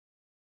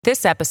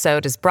This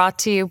episode is brought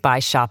to you by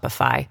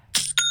Shopify.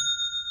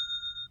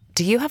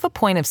 Do you have a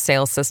point of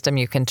sale system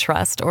you can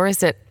trust, or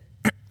is it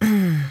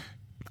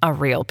a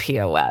real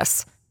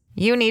POS?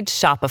 You need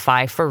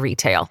Shopify for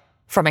retail.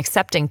 From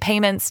accepting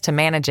payments to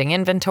managing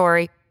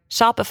inventory,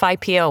 Shopify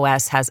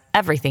POS has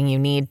everything you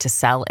need to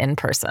sell in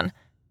person.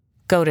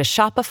 Go to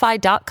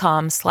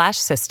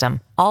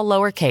shopify.com/system, all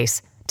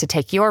lowercase, to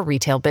take your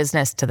retail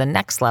business to the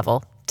next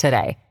level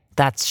today.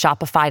 That's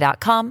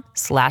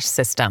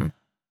shopify.com/system.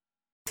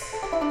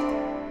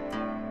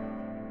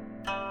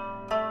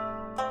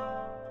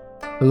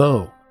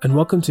 Hello, and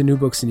welcome to New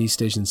Books in East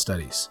Asian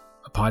Studies,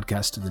 a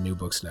podcast of the New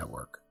Books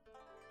Network.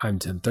 I'm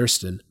Tim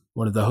Thurston,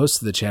 one of the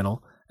hosts of the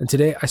channel, and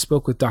today I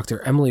spoke with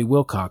Dr. Emily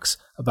Wilcox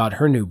about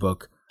her new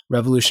book,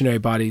 Revolutionary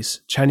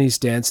Bodies, Chinese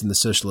Dance and the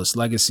Socialist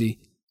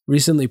Legacy,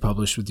 recently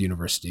published with the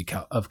University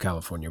of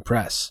California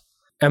Press.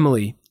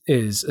 Emily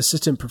is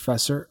Assistant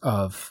Professor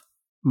of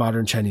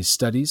Modern Chinese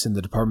Studies in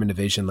the Department of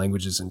Asian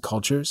Languages and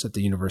Cultures at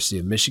the University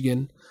of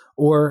Michigan,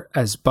 or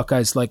as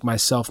Buckeyes like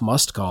myself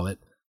must call it,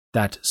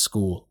 that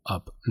school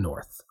up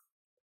north.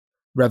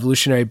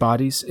 Revolutionary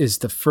Bodies is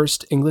the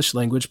first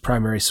English-language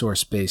primary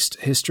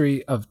source-based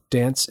history of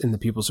dance in the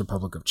People's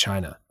Republic of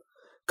China.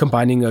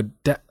 Combining a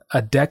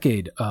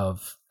decade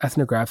of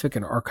ethnographic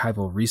and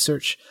archival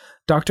research,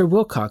 Dr.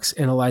 Wilcox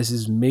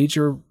analyzes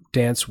major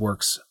dance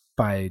works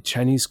by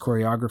Chinese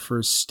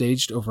choreographers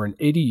staged over an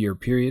 80-year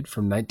period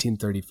from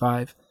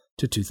 1935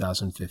 to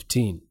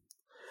 2015.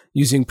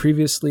 Using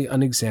previously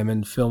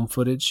unexamined film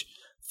footage,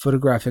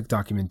 photographic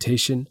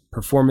documentation,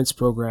 performance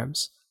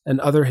programs, and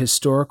other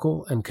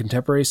historical and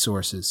contemporary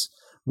sources,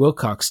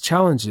 Wilcox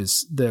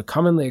challenges the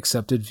commonly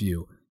accepted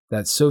view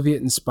that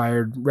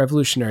Soviet-inspired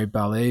revolutionary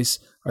ballets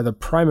are the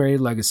primary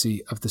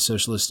legacy of the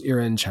socialist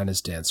era in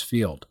China's dance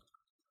field.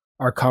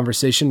 Our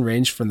conversation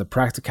ranged from the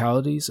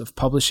practicalities of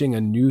publishing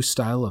a new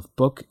style of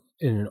book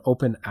in an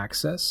open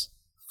access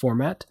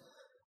format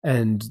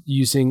and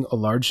using a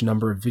large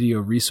number of video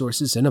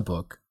resources in a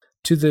book,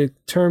 to the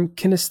term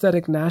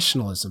kinesthetic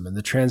nationalism and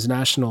the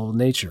transnational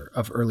nature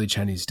of early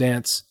Chinese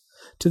dance,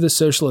 to the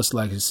socialist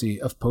legacy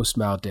of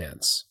post-Mao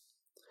dance.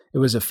 It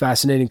was a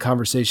fascinating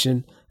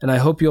conversation, and I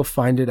hope you'll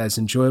find it as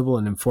enjoyable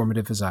and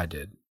informative as I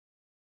did.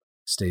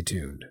 Stay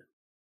tuned.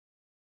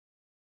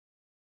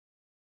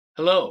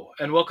 Hello,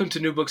 and welcome to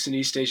New Books in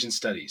East Asian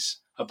Studies,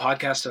 a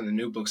podcast on the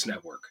New Books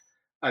Network.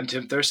 I'm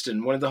Tim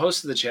Thurston, one of the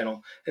hosts of the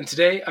channel, and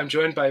today I'm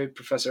joined by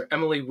Professor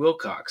Emily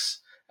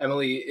Wilcox.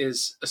 Emily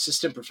is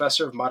Assistant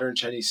Professor of Modern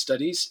Chinese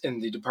Studies in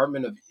the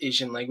Department of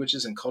Asian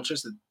Languages and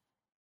Cultures,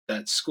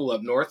 that school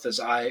up north, as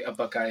I, a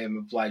Buckeye, am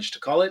obliged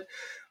to call it,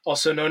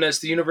 also known as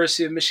the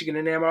University of Michigan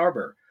in Ann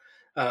Arbor.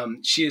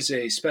 She is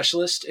a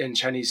specialist in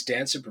Chinese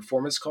dance and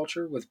performance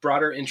culture with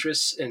broader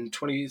interests in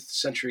 20th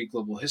century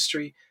global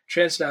history,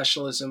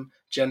 transnationalism,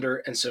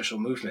 gender, and social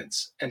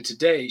movements. And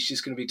today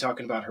she's going to be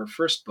talking about her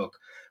first book,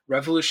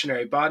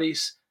 Revolutionary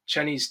Bodies,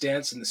 Chinese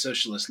Dance and the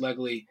Socialist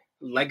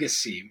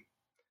Legacy,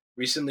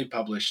 recently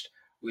published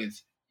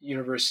with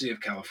University of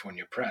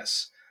California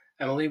Press.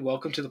 Emily,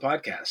 welcome to the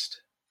podcast.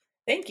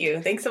 Thank you.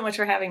 Thanks so much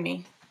for having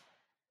me.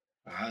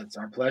 It's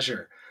our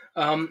pleasure.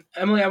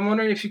 Emily, I'm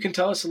wondering if you can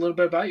tell us a little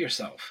bit about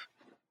yourself.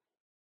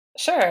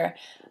 Sure.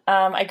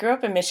 I grew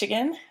up in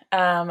Michigan.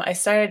 I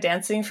started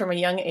dancing from a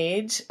young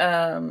age.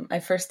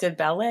 I first did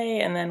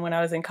ballet, and then when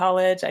I was in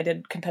college, I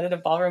did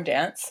competitive ballroom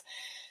dance.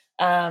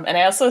 And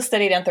I also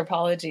studied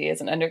anthropology as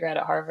an undergrad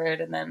at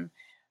Harvard, and then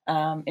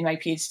in my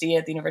PhD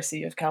at the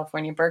University of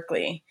California,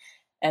 Berkeley.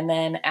 And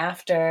then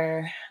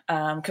after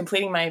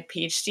completing my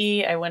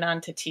PhD, I went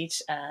on to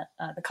teach at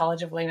the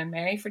College of William &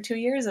 Mary for 2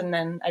 years. And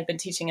then I've been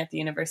teaching at the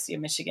University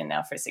of Michigan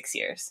now for 6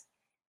 years.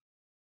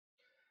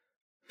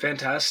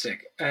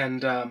 Fantastic.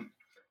 And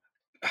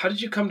how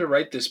did you come to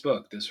write this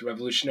book, this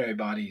Revolutionary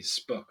Bodies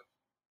book?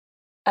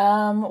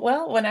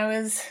 Well, when I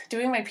was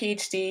doing my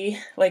PhD,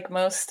 like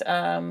most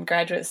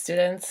graduate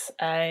students,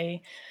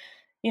 I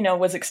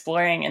was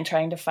exploring and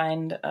trying to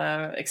find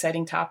an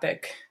exciting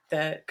topic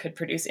that could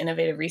produce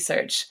innovative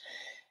research.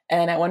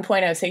 And at one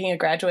point I was taking a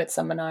graduate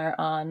seminar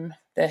on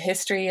the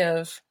history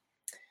of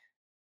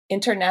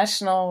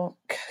international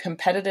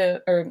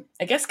comparative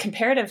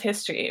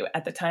history.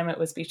 At the time it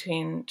was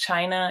between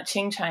China,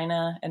 Qing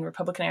China, and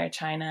Republican era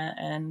China,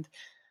 and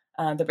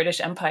the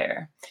British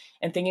Empire,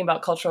 and thinking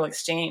about cultural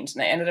exchange.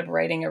 And I ended up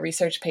writing a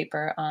research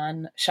paper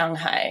on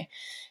Shanghai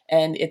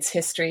and its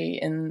history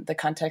in the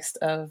context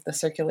of the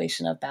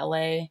circulation of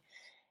ballet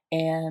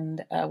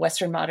and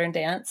Western modern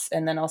dance,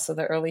 and then also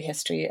the early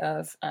history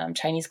of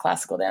Chinese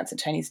classical dance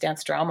and Chinese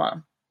dance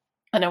drama.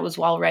 And it was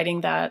while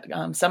writing that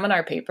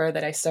seminar paper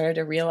that I started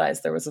to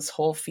realize there was this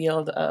whole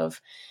field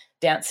of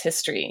dance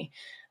history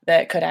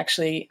that could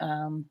actually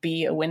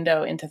be a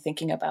window into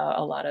thinking about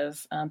a lot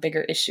of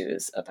bigger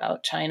issues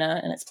about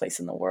China and its place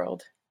in the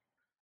world.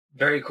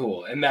 Very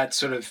cool. And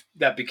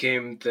that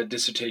became the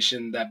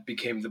dissertation, that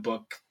became the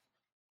book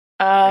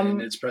in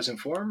its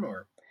present form,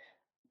 or?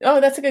 Oh,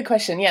 that's a good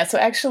question. Yeah. So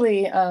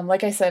actually,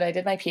 like I said, I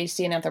did my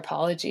PhD in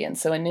anthropology. And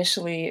so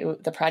initially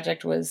the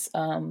project was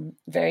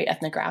very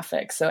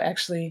ethnographic. So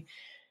actually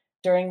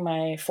during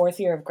my fourth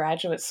year of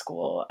graduate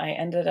school, I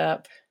ended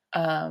up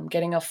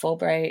getting a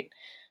Fulbright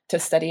to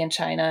study in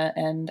China,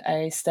 and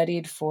I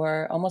studied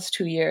for almost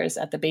 2 years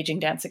at the Beijing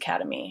Dance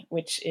Academy,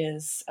 which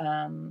is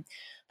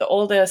the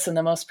oldest and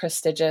the most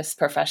prestigious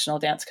professional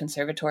dance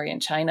conservatory in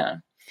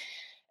China.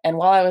 And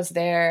while I was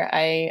there,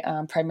 I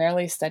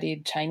primarily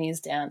studied Chinese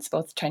dance,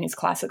 both Chinese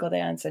classical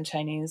dance and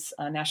Chinese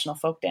national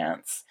folk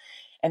dance.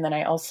 And then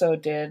I also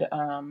did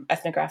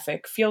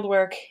ethnographic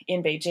fieldwork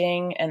in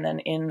Beijing and then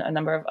in a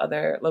number of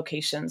other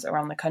locations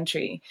around the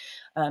country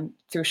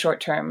through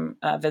short-term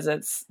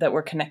visits that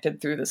were connected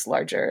through this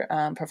larger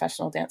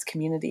professional dance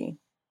community.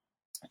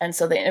 And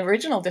so the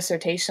original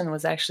dissertation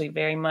was actually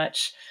very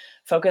much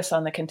focused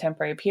on the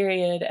contemporary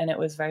period, and it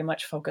was very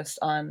much focused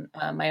on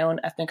my own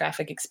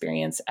ethnographic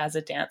experience as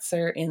a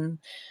dancer in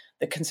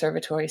the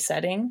conservatory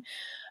setting.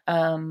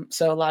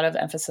 So a lot of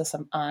emphasis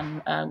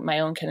on my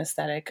own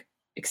kinesthetic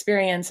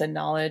experience and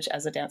knowledge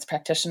as a dance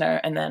practitioner,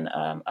 and then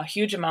a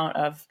huge amount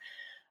of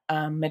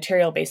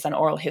material based on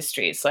oral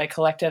histories. So I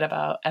collected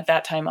about, at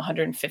that time,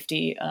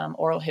 150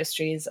 oral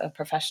histories of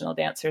professional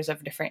dancers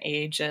of different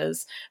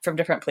ages from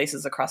different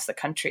places across the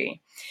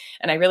country.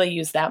 And I really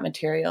used that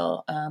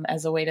material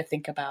as a way to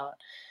think about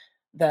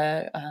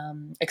the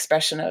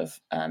expression of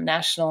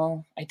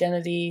national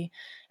identity,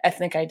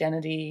 ethnic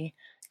identity,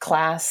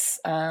 class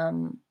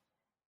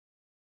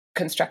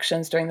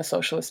constructions during the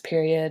socialist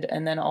period,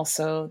 and then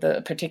also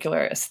the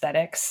particular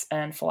aesthetics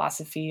and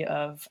philosophy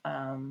of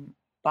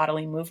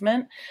bodily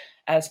movement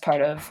as part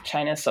of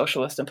China's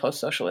socialist and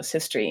post-socialist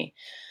history.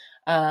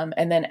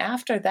 And then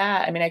after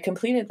that, I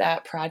completed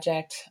that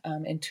project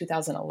in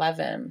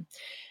 2011.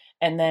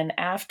 And then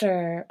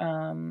after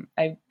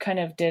I kind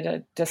of did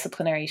a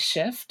disciplinary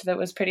shift that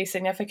was pretty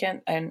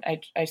significant, and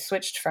I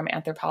switched from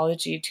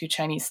anthropology to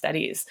Chinese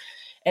studies.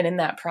 And in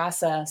that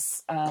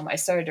process, I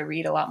started to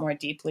read a lot more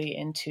deeply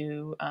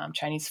into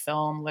Chinese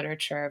film,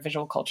 literature,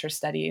 visual culture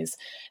studies,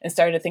 and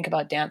started to think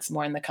about dance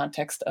more in the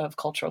context of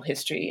cultural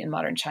history in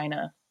modern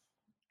China.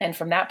 And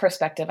from that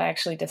perspective, I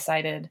actually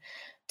decided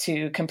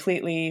to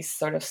completely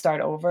sort of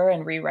start over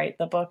and rewrite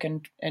the book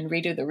and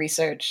redo the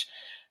research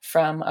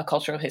from a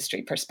cultural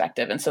history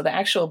perspective. And so the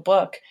actual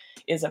book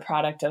is a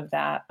product of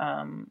that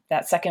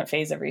that second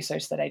phase of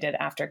research that I did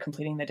after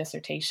completing the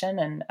dissertation.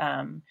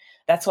 And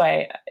that's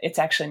why it's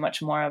actually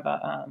much more of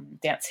a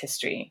dance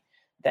history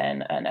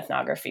than an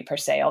ethnography per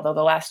se, although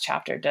the last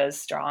chapter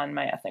does draw on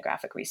my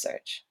ethnographic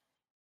research.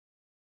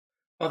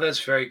 Oh,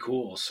 that's very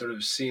cool. Sort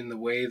of seeing the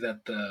way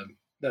that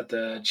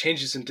the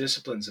changes in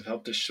disciplines have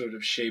helped to sort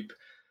of shape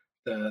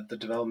the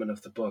development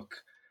of the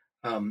book.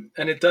 And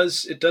it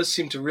does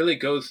seem to really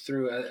go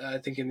through. I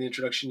think in the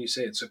introduction you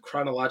say it's a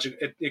chronological.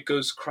 It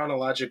goes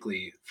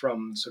chronologically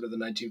from sort of the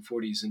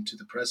 1940s into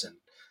the present.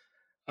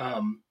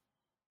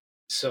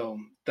 So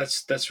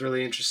that's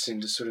really interesting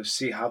to sort of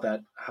see how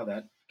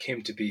that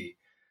came to be.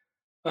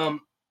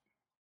 Um,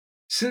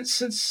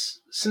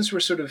 since we're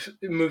sort of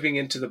moving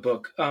into the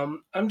book,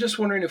 I'm just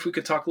wondering if we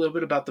could talk a little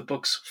bit about the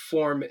book's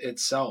form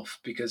itself,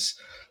 because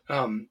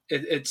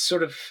it's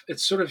sort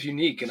of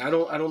unique, and I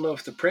don't know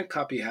if the print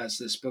copy has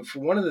this, but for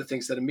one of the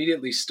things that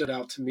immediately stood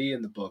out to me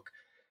in the book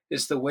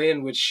is the way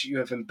in which you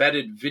have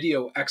embedded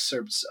video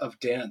excerpts of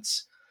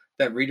dance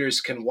that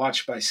readers can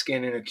watch by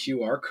scanning a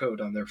QR code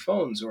on their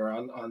phones or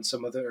on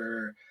some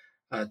other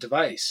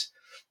device.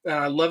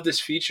 I love this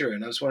feature,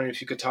 and I was wondering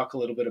if you could talk a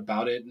little bit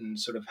about it and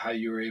sort of how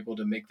you were able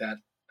to make that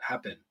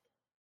happen.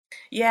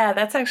 Yeah,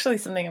 that's actually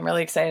something I'm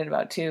really excited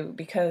about too,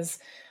 because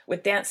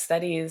with dance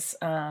studies,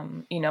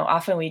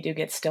 often we do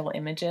get still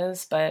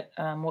images, but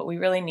what we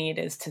really need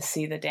is to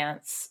see the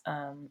dance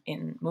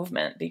in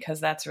movement,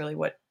 because that's really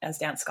what, as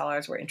dance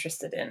scholars, we're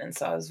interested in. And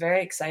so I was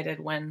very excited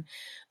when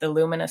the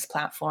Luminous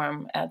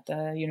platform at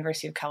the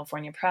University of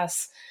California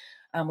Press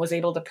was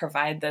able to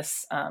provide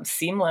this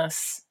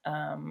seamless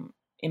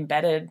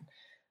embedded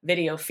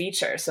video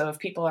feature. So if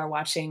people are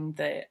watching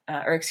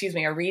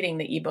are reading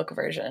the ebook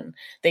version,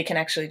 they can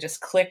actually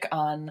just click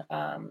on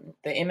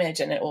the image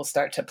and it will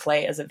start to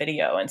play as a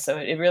video. And so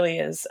it really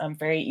is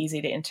very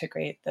easy to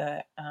integrate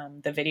the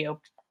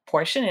video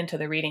portion into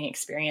the reading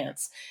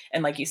experience.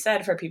 And like you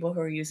said, for people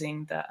who are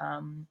using the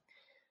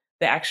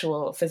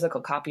actual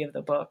physical copy of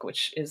the book,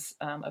 which is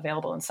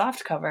available in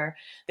softcover,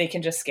 they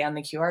can just scan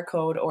the QR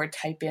code or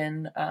type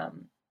in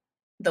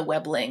the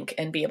web link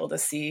and be able to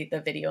see the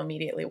video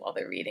immediately while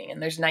they're reading.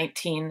 And there's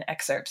 19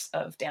 excerpts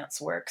of dance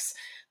works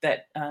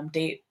that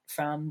date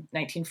from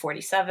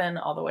 1947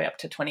 all the way up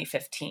to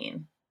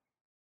 2015.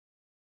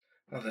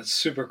 Oh, that's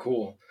super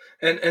cool.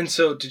 And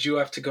so did you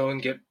have to go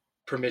and get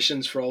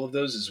permissions for all of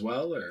those as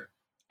well, or?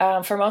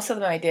 For most of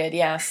them, I did,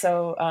 yeah.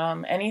 So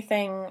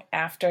anything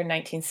after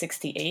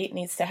 1968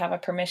 needs to have a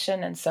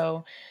permission. And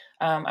so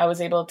I was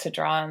able to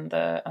draw on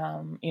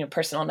the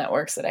personal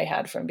networks that I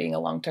had from being a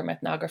long-term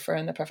ethnographer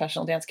in the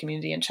professional dance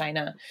community in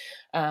China.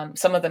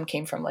 Some of them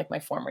came from like my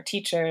former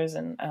teachers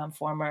and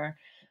former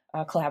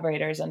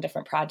collaborators on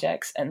different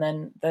projects. And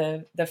then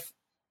the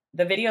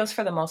the videos,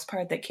 for the most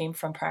part, that came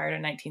from prior to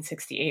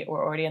 1968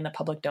 were already in the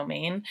public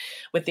domain,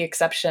 with the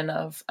exception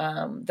of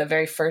the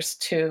very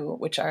first two,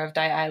 which are of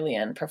Dai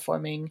Lian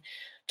performing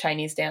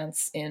Chinese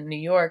dance in New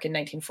York in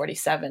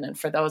 1947. And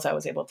for those, I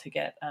was able to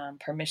get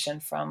permission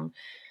from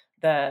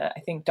the, I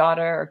think,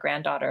 daughter or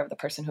granddaughter of the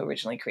person who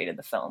originally created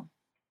the film.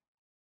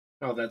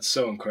 Oh, that's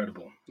so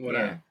incredible.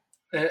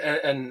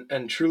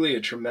 And truly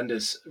a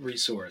tremendous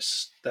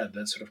resource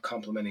that's sort of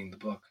complementing the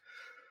book.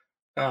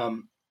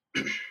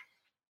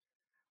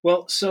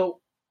 Well,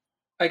 so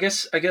I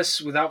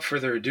guess without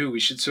further ado, we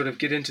should sort of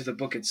get into the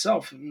book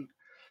itself.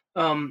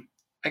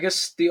 I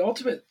guess the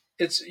ultimate,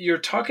 you're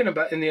talking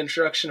about in the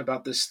introduction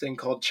about this thing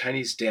called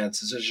Chinese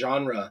dance as a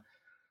genre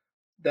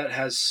that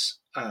has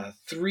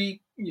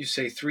three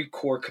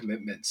core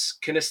commitments: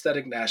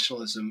 kinesthetic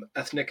nationalism,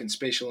 ethnic and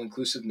spatial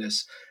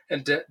inclusiveness,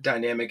 and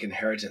dynamic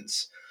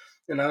inheritance.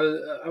 And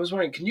I was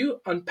wondering, can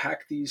you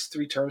unpack these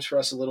three terms for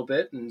us a little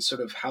bit and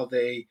sort of how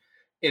they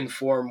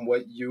inform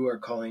what you are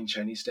calling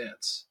Chinese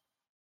dance?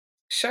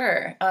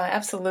 Sure,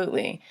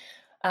 absolutely.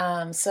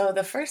 So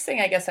the first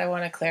thing I guess I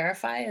want to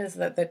clarify is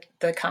that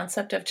the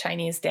concept of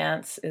Chinese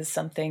dance is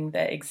something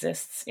that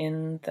exists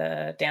in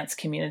the dance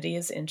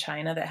communities in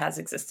China that has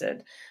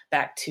existed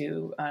back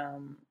to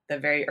the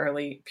very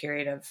early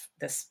period of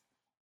this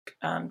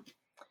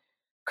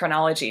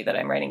chronology that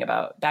I'm writing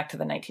about, back to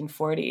the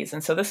 1940s.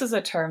 And so this is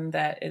a term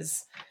that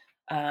is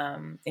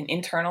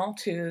internal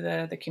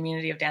to the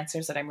community of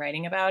dancers that I'm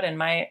writing about. And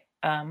my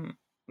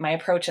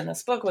approach in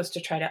this book was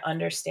to try to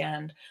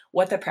understand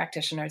what the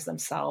practitioners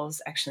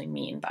themselves actually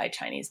mean by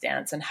Chinese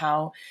dance and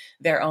how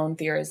their own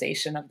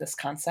theorization of this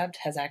concept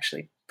has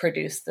actually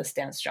produced this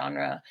dance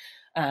genre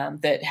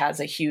that has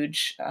a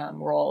huge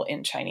role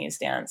in Chinese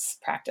dance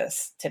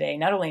practice today,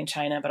 not only in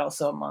China, but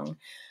also among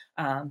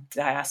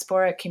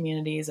diasporic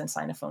communities and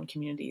Sinophone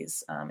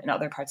communities in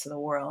other parts of the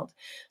world.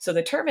 So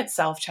the term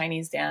itself,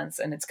 Chinese dance,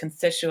 and its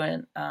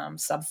constituent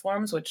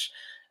subforms, which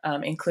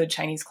include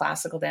Chinese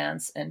classical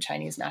dance and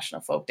Chinese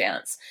national folk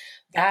dance.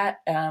 That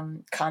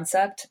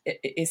concept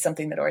is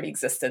something that already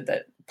existed,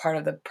 that part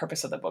of the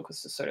purpose of the book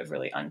was to sort of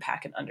really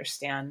unpack and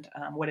understand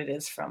what it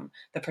is from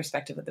the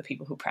perspective of the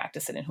people who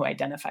practice it and who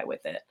identify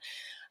with it.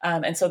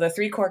 And so the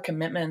three core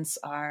commitments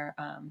are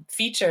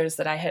features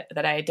that I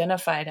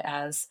identified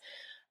as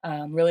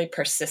really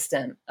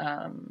persistent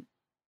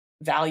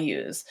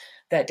values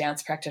that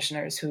dance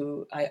practitioners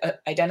who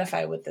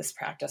identify with this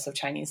practice of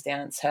Chinese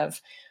dance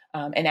have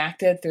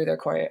enacted through their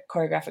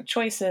choreographic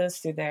choices,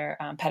 through their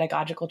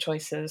pedagogical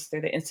choices,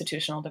 through the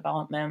institutional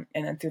development,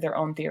 and then through their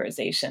own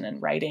theorization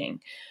and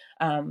writing,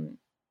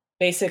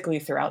 basically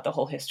throughout the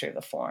whole history of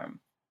the form.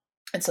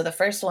 And so the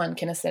first one,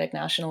 kinesthetic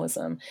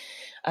nationalism,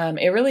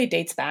 it really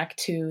dates back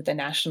to the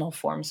national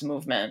forms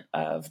movement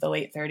of the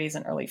late 30s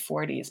and early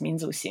 40s, 民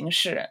族形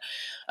式.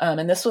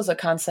 And this was a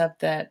concept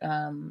that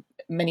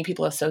many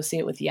people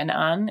associate with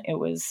Yan'an. It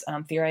was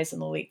theorized in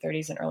the late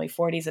 30s and early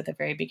 40s at the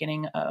very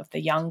beginning of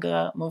the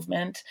Yangge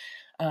movement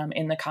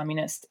in the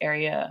communist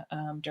area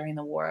during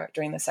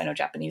the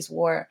Sino-Japanese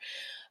War.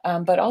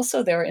 But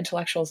also there were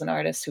intellectuals and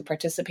artists who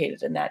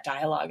participated in that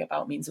dialogue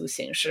about 民族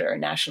形式, or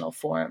national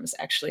forms,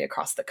 actually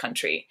across the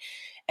country.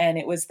 And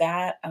it was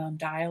that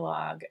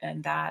dialogue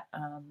and that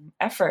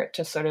effort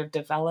to sort of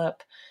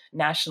develop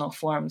national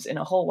forms in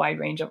a whole wide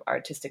range of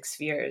artistic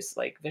spheres,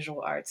 like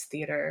visual arts,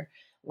 theater,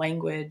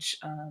 language,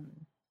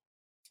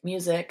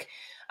 music,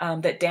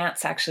 that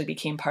dance actually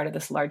became part of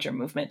this larger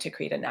movement to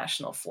create a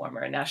national form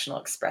or a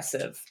national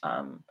expressive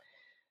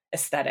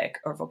aesthetic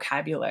or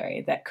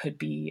vocabulary that could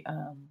be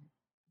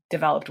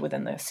developed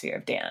within the sphere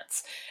of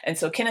dance. And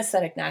so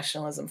kinesthetic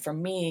nationalism for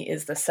me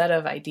is the set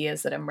of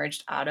ideas that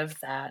emerged out of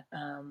that,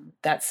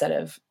 that set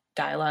of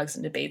dialogues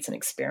and debates and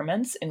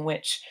experiments in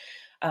which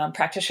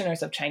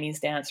practitioners of Chinese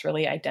dance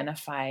really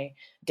identify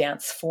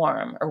dance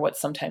form, or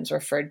what's sometimes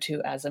referred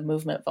to as a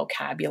movement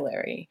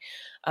vocabulary,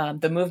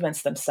 the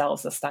movements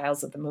themselves, the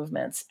styles of the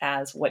movements,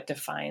 as what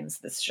defines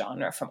this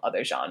genre from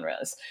other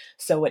genres.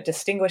 So what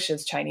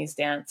distinguishes Chinese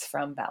dance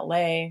from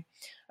ballet,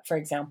 for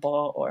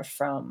example, or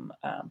from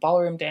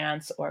ballroom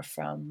dance, or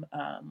from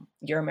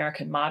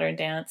Euro-American modern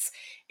dance,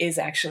 is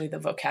actually the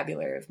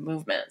vocabulary of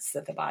movements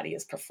that the body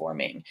is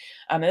performing.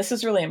 This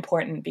is really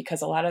important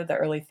because a lot of the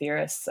early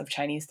theorists of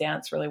Chinese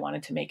dance really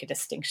wanted to make a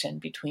distinction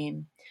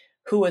between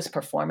who was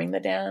performing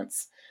the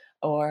dance,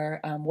 or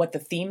what the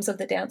themes of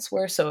the dance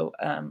were. So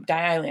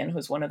Dai Lian,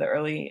 who's one of the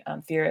early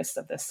theorists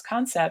of this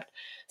concept,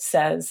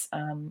 says,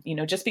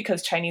 just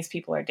because Chinese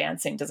people are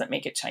dancing doesn't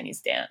make it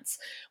Chinese dance.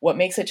 What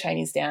makes it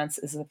Chinese dance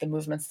is that the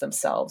movements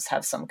themselves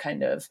have some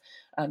kind of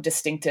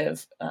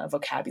distinctive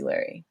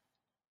vocabulary.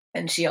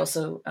 And she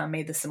also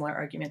made the similar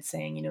argument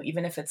saying,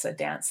 even if it's a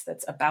dance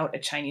that's about a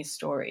Chinese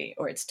story,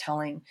 or it's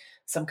telling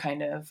some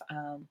kind of,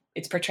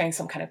 it's portraying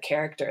some kind of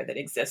character that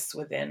exists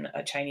within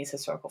a Chinese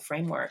historical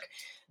framework,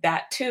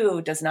 that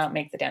too does not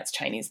make the dance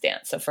Chinese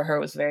dance. So for her,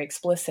 it was very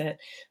explicit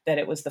that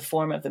it was the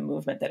form of the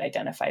movement that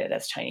identified it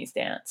as Chinese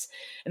dance.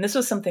 And this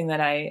was something that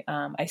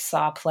I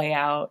saw play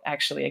out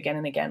actually again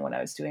and again when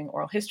I was doing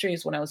oral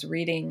histories, when I was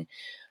reading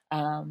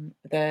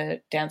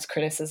the dance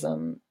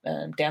criticism,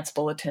 dance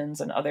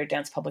bulletins, and other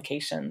dance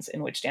publications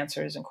in which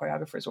dancers and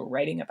choreographers were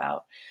writing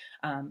about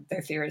their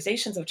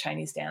theorizations of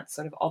Chinese dance,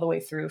 sort of all the way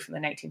through from the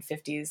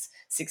 1950s,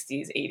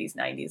 60s, 80s,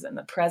 90s, and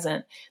the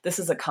present. This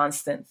is a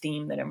constant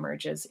theme that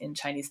emerges in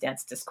Chinese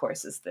dance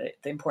discourse, is the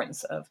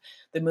importance of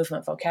the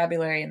movement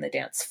vocabulary and the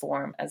dance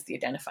form as the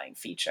identifying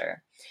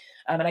feature.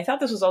 And I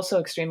thought this was also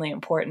extremely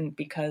important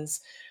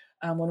because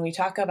when we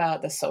talk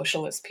about the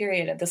socialist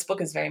period, and this book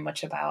is very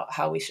much about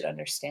how we should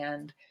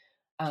understand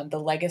the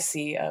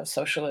legacy of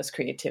socialist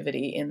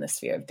creativity in the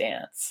sphere of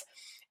dance.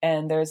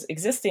 And there's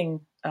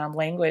existing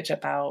language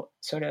about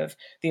sort of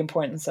the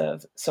importance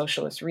of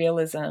socialist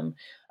realism,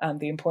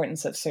 the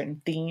importance of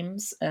certain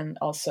themes, and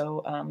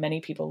also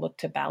many people look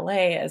to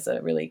ballet as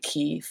a really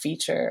key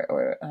feature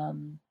or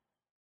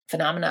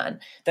phenomenon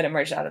that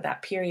emerged out of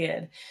that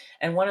period.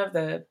 And one of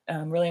the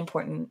really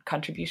important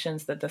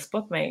contributions that this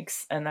book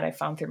makes, and that I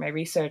found through my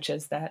research,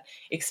 is that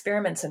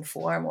experiments in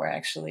form were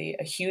actually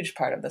a huge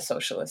part of the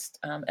socialist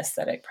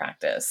aesthetic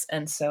practice.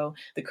 And so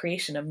the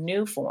creation of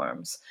new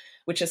forms,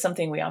 which is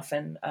something we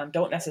often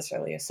don't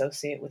necessarily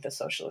associate with the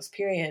socialist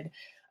period,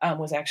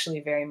 was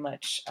actually very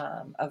much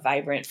a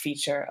vibrant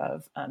feature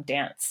of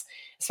dance,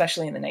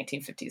 especially in the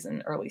 1950s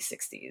and early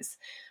 60s,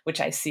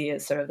 which I see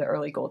as sort of the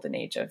early golden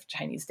age of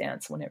Chinese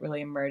dance, when it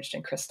really emerged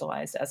and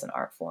crystallized as an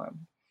art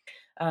form.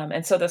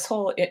 And so this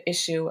whole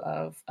issue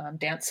of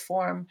dance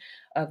form,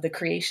 of the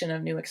creation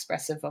of new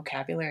expressive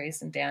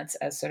vocabularies in dance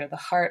as sort of the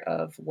heart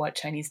of what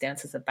Chinese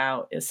dance is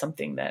about, is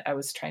something that I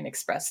was trying to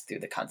express through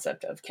the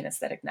concept of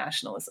kinesthetic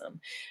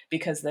nationalism,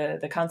 because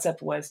the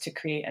concept was to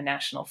create a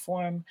national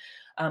form,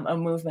 a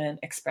movement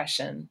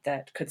expression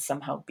that could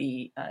somehow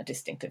be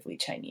distinctively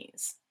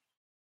Chinese.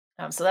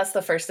 So that's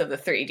the first of the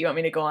three. Do you want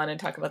me to go on and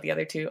talk about the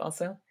other two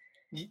also?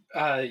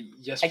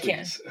 Yes,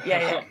 please.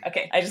 Yeah.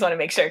 Okay. I just want to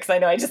make sure, because I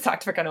know I just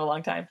talked for kind of a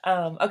long time.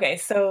 Okay.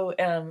 So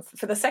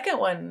for the second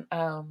one,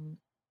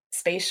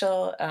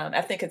 spatial,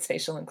 ethnic and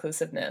spatial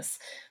inclusiveness.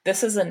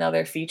 This is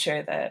another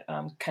feature that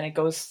kind of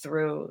goes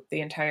through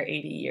the entire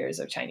 80 years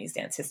of Chinese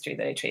dance history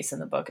that I trace in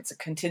the book. It's a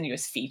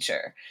continuous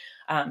feature.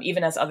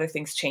 Even as other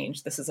things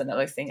change, this is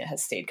another thing that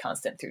has stayed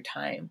constant through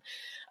time.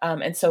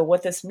 And so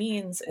what this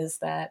means is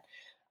that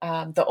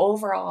the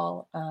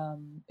overall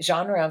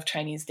genre of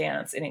Chinese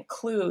dance, it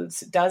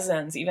includes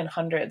dozens, even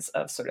hundreds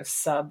of sort of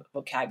sub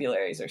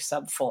vocabularies or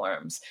sub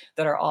forms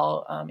that are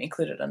all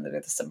included under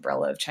this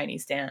umbrella of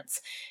Chinese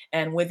dance.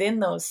 And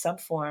within those sub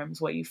forms,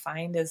 what you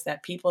find is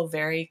that people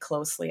very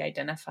closely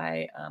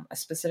identify a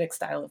specific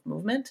style of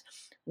movement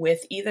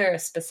with either a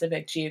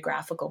specific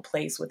geographical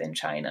place within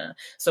China.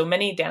 So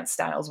many dance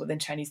styles within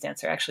Chinese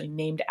dance are actually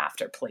named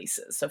after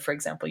places. So for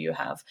example, you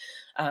have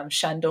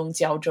Shandong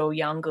Jiaozhou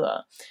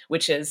Yangge,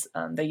 which is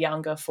the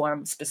Yangge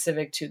form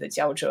specific to the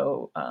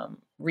Jiaozhou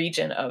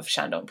region of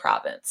Shandong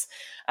province.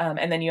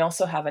 And then you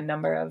also have a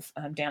number of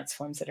dance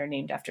forms that are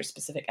named after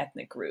specific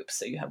ethnic groups.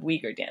 So you have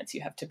Uyghur dance,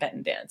 you have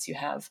Tibetan dance, you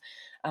have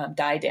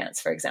Dai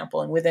dance, for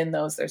example. And within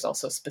those, there's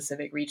also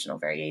specific regional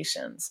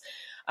variations.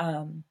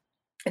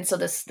 And so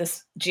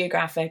this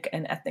geographic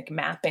and ethnic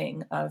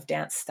mapping of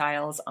dance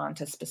styles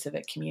onto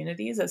specific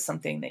communities is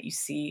something that you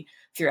see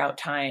throughout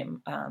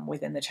time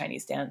within the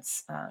Chinese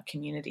dance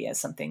community, as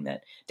something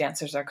that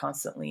dancers are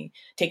constantly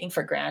taking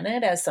for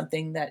granted, as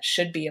something that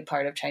should be a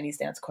part of Chinese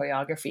dance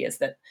choreography, is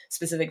that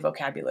specific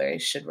vocabulary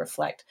should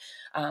reflect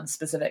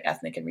specific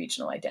ethnic and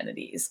regional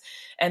identities.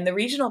 And the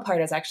regional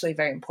part is actually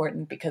very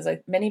important, because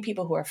many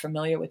people who are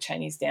familiar with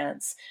Chinese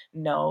dance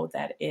know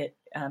that it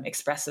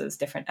expresses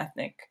different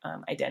ethnic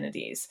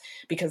identities,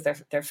 because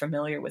they're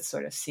familiar with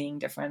sort of seeing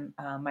different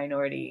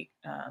minority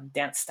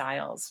dance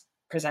styles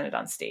presented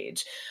on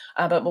stage.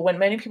 But what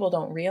many people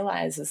don't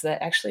realize is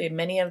that actually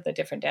many of the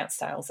different dance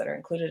styles that are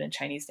included in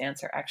Chinese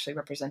dance are actually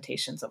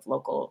representations of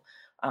local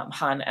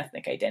Han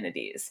ethnic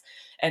identities.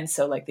 And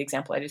so like the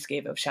example I just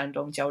gave of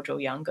Shandong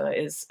Jiaozhou Yangge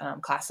is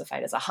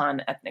classified as a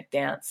Han ethnic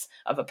dance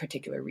of a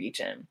particular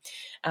region.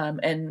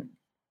 And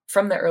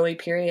from the early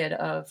period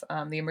of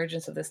the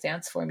emergence of this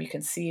dance form, you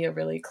can see a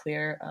really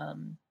clear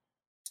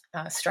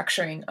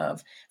structuring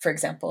of, for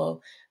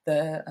example,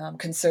 the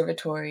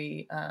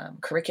conservatory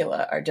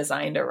curricula are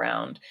designed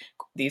around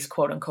these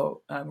quote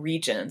unquote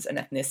regions and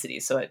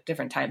ethnicities. So at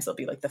different times, there'll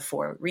be like the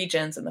 4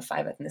 regions and the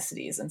 5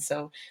 ethnicities. And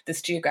so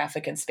this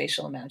geographic and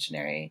spatial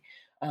imaginary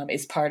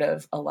is part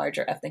of a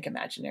larger ethnic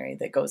imaginary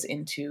that goes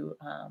into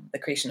the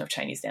creation of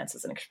Chinese dance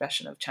as an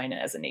expression of China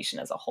as a nation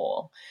as a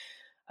whole.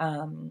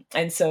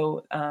 And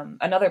so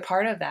another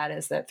part of that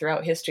is that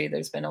throughout history,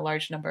 there's been a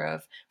large number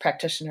of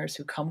practitioners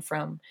who come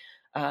from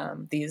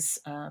these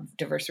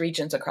diverse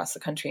regions across the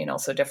country, and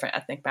also different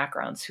ethnic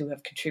backgrounds, who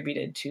have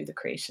contributed to the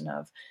creation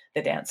of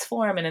the dance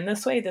form. And in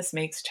this way, this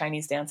makes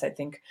Chinese dance, I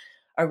think,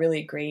 a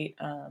really great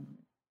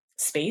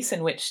space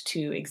in which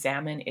to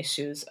examine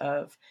issues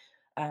of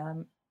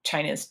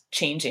China's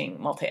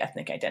changing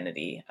multi-ethnic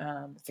identity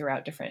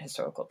throughout different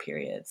historical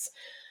periods.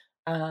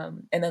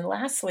 And then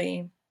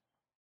lastly,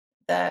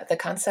 the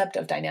concept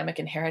of dynamic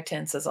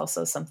inheritance is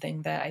also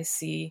something that I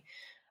see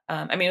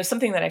it was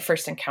something that I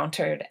first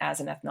encountered as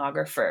an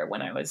ethnographer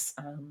when I was,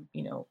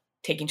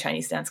 taking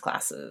Chinese dance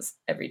classes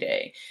every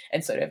day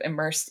and sort of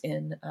immersed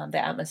in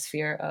the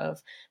atmosphere of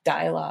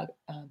dialogue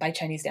by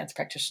Chinese dance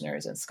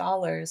practitioners and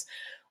scholars,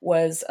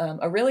 was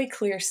a really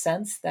clear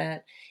sense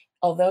that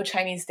although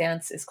Chinese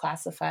dance is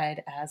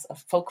classified as a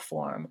folk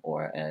form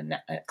or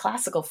a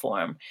classical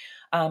form,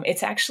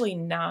 it's actually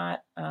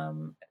not,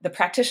 the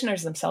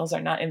practitioners themselves are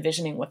not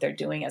envisioning what they're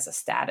doing as a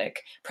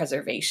static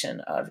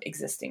preservation of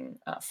existing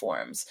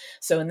forms.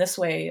 So in this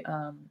way,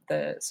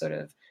 the sort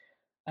of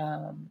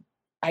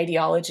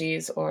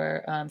ideologies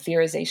or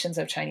theorizations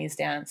of Chinese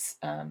dance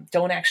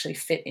don't actually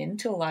fit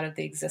into a lot of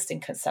the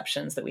existing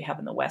conceptions that we have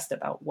in the West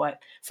about what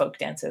folk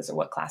dance is or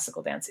what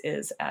classical dance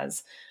is,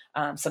 as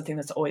something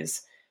that's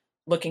always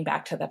looking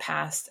back to the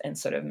past and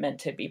sort of meant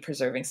to be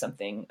preserving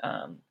something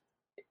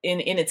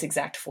in its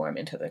exact form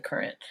into the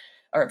current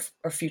or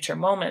future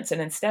moments.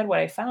 And instead, what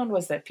I found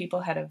was that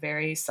people had a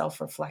very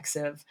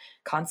self-reflexive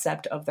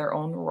concept of their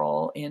own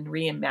role in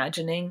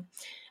reimagining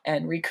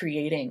and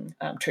recreating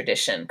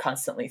tradition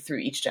constantly through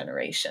each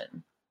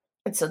generation.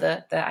 And so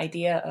the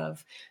idea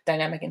of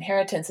dynamic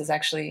inheritance is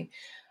actually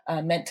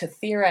meant to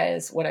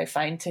theorize what I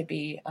find to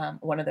be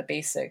one of the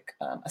basic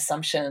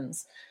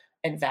assumptions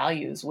and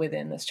values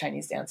within this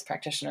Chinese dance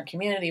practitioner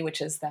community,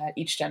 which is that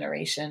each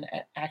generation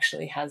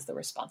actually has the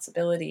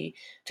responsibility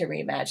to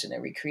reimagine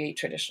and recreate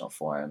traditional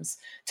forms,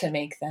 to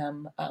make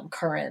them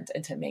current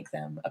and to make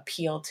them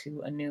appeal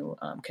to a new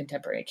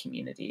contemporary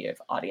community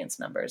of audience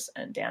members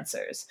and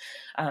dancers.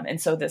 And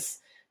so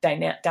this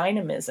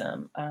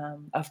dynamism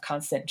of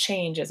constant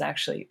change is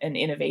actually, and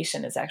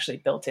innovation is actually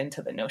built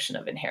into the notion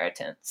of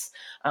inheritance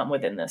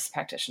within this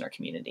practitioner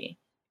community.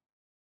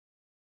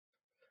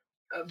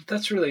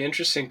 That's really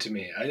interesting to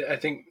me. I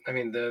think,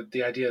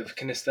 the idea of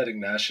kinesthetic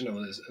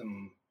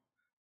nationalism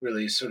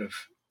really sort of,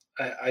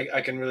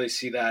 I can really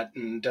see that,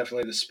 and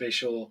definitely the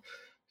spatial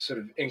sort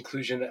of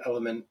inclusion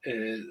element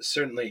is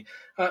certainly.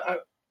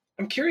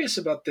 I'm curious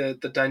about the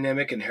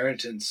dynamic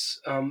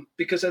inheritance,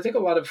 because I think a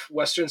lot of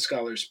Western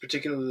scholars,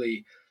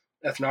 particularly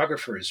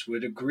ethnographers,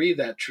 would agree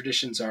that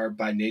traditions are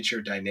by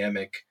nature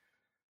dynamic.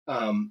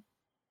 Um,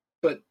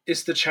 but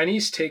is the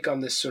Chinese take on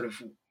this sort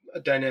of a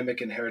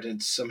dynamic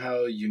inheritance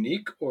somehow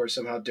unique or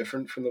somehow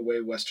different from the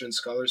way Western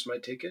scholars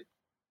might take it?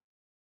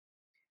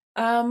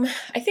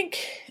 I think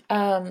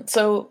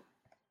so.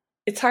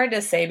 It's hard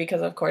to say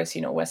because, of course,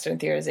 Western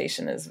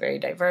theorization is very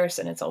diverse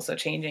and it's also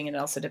changing, and it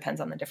also depends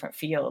on the different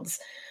fields.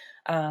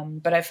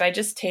 But if I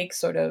just take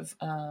sort of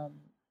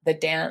the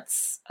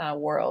dance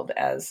world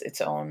as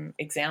its own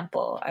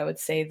example, I would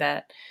say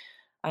that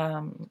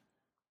um,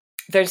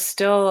 there's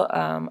still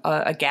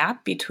a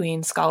gap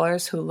between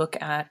scholars who look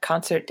at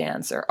concert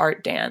dance or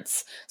art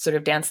dance, sort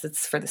of dance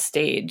that's for the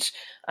stage,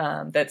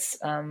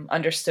 that's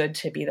understood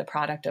to be the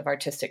product of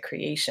artistic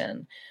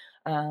creation,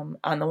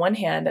 on the one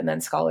hand, and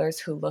then scholars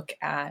who look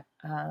at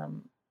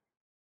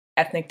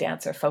ethnic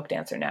dance or folk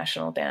dance or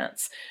national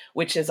dance,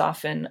 which is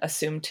often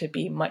assumed to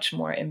be much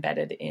more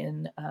embedded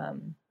in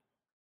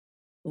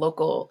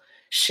local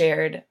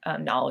shared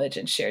knowledge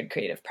and shared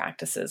creative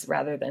practices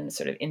rather than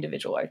sort of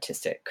individual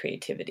artistic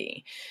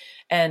creativity.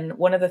 And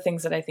one of the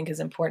things that I think is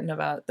important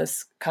about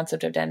this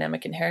concept of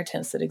dynamic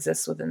inheritance that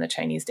exists within the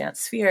Chinese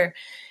dance sphere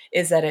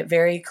is that it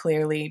very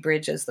clearly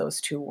bridges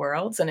those two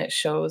worlds, and it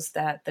shows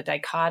that the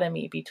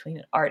dichotomy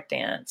between art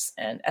dance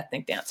and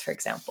ethnic dance, for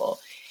example,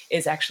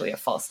 is actually a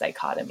false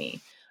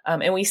dichotomy.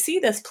 And we see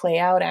this play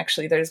out,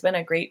 actually. There's been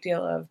a great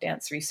deal of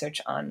dance research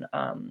on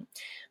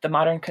the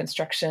modern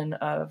construction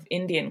of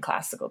Indian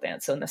classical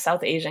dance. So in the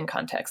South Asian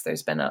context,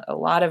 there's been a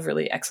lot of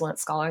really excellent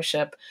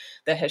scholarship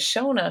that has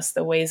shown us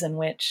the ways in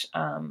which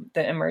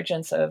the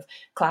emergence of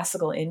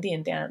classical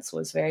Indian dance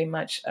was very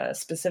much a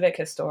specific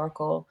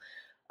historical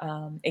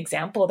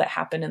example that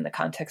happened in the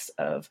context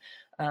of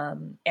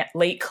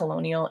late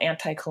colonial,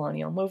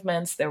 anti-colonial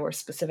movements. There were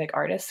specific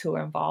artists who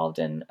were involved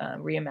in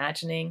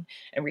reimagining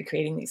and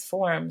recreating these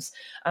forms.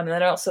 And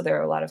then also there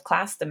are a lot of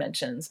class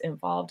dimensions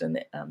involved in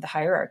the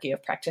hierarchy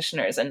of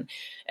practitioners. And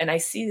I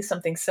see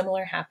something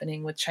similar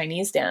happening with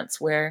Chinese dance,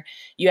 where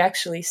you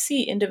actually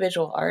see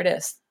individual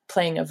artists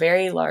playing a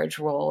very large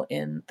role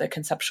in the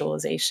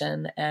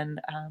conceptualization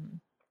and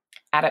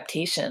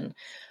adaptation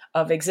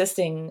of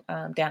existing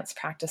dance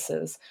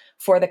practices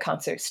for the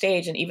concert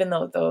stage. And even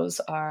though those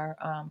are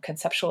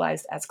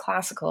conceptualized as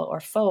classical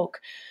or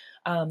folk,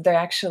 they're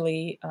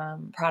actually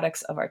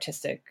products of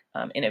artistic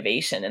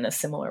innovation in a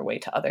similar way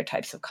to other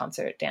types of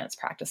concert dance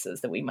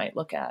practices that we might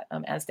look at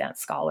as dance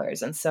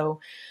scholars. And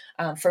so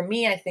for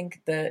me, I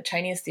think the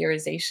Chinese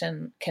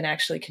theorization can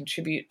actually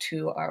contribute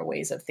to our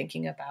ways of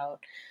thinking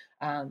about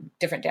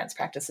different dance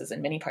practices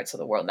in many parts of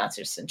the world, not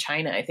just in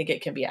China. I think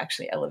it can be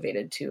actually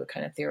elevated to a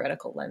kind of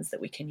theoretical lens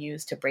that we can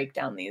use to break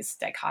down these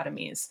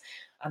dichotomies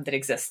that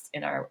exist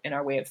in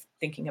our way of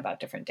thinking about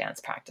different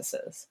dance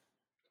practices.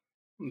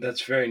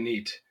 That's very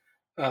neat.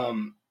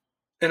 And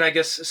I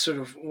guess sort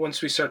of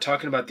once we start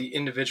talking about the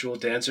individual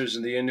dancers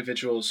and the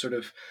individual sort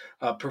of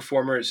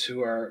performers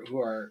who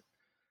are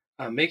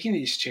making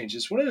these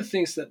changes. One of the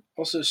things that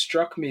also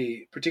struck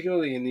me,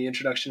 particularly in the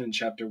introduction in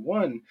chapter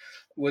 1,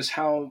 was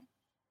how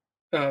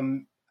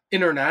um,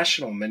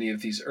 international many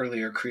of these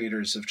earlier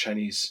creators of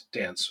Chinese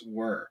dance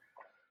were.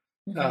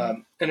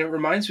 Mm-hmm. And it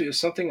reminds me of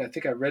something I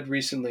think I read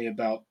recently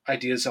about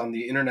ideas on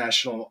the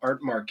international art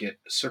market,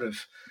 sort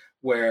of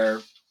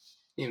where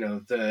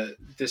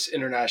this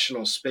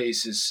international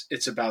space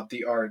it's about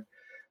the art,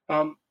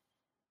 um,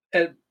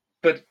 and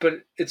but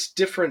it's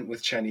different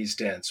with Chinese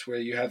dance, where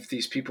you have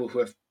these people who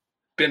have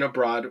been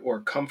abroad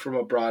or come from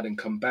abroad and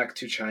come back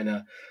to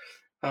China.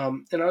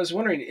 And I was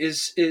wondering,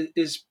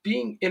 is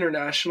being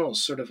international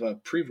sort of a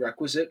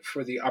prerequisite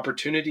for the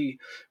opportunity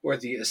or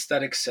the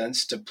aesthetic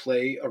sense to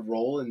play a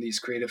role in these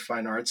creative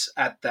fine arts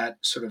at that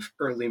sort of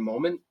early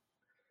moment,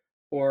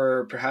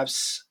 or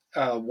perhaps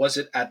was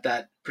it at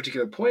that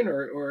particular point,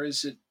 or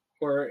is it,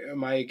 or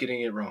am I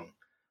getting it wrong?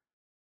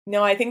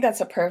 No, I think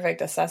that's a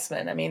perfect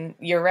assessment. I mean,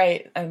 you're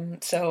right.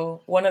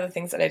 So one of the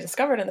things that I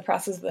discovered in the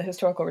process of the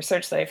historical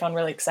research that I found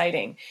really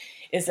exciting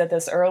is that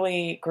this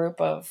early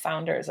group of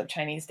founders of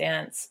Chinese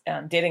dance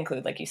did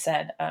include, like you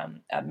said,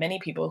 many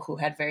people who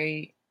had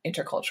very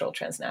intercultural,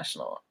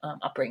 transnational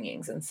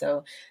upbringings. And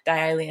so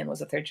Dai Lian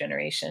was a third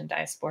generation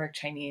diasporic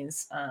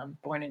Chinese,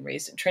 born and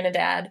raised in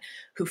Trinidad,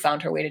 who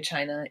found her way to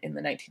China in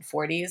the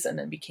 1940s and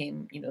then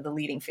became, the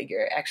leading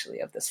figure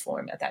actually of this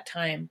form at that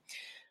time.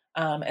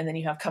 And then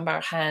you have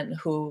Kambar Han,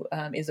 who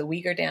is a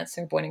Uyghur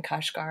dancer born in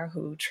Kashgar,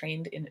 who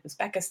trained in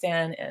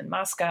Uzbekistan and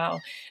Moscow,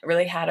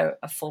 really had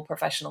a full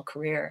professional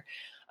career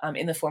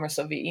in the former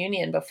Soviet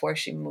Union before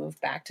she moved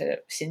back to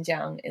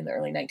Xinjiang in the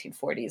early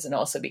 1940s and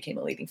also became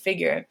a leading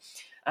figure.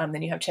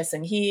 Then you have Che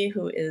Seung-hee,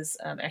 who is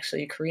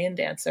actually a Korean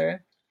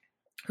dancer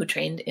who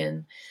trained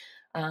in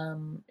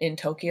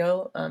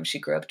Tokyo. She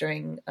grew up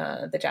during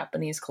the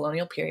Japanese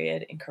colonial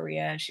period in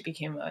Korea, and she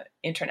became an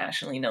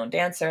internationally known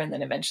dancer and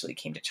then eventually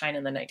came to China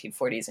in the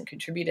 1940s and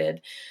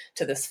contributed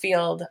to this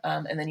field.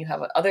 And then you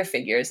have other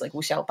figures like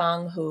Wu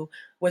Xiaobang, who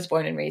was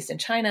born and raised in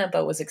China,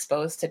 but was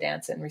exposed to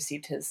dance and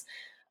received his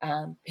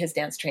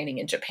dance training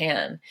in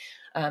Japan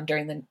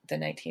during the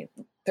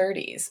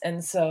 1930s.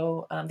 And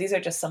so these are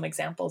just some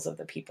examples of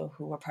the people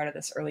who were part of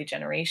this early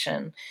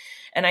generation.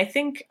 And I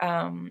think,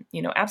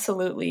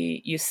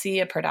 absolutely you see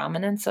a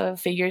predominance of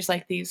figures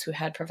like these who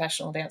had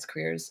professional dance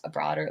careers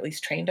abroad or at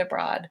least trained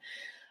abroad.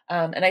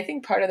 And I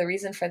think part of the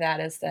reason for that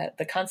is that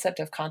the concept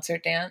of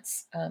concert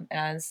dance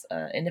as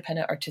an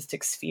independent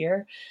artistic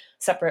sphere,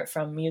 separate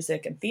from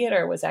music and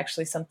theater, was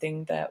actually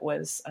something that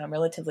was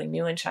relatively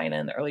new in China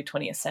in the early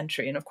 20th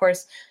century. And of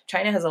course,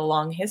 China has a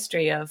long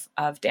history of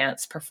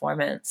dance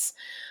performance.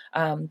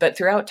 But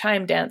throughout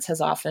time, dance has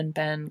often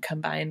been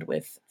combined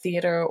with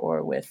theater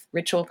or with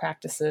ritual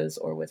practices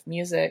or with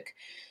music.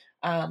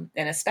 And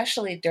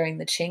especially during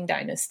the Qing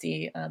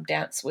dynasty,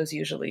 dance was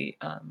usually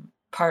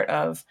part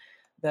of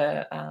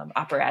the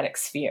operatic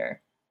sphere.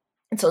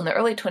 And so in the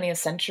early 20th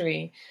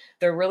century,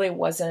 there really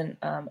wasn't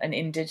an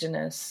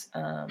indigenous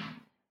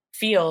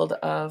field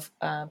of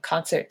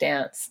concert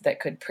dance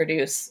that could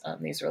produce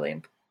these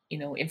really,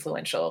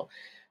 influential,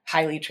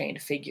 highly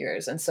trained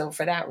figures. And so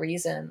for that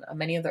reason,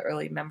 many of the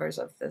early members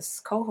of this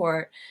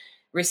cohort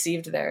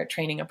received their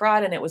training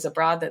abroad, and it was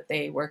abroad that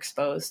they were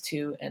exposed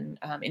to and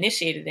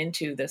initiated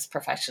into this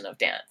profession of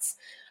dance.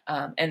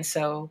 And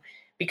so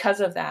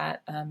because of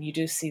that, you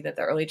do see that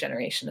the early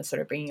generation is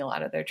sort of bringing a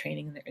lot of their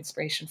training and their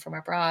inspiration from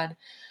abroad.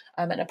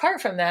 And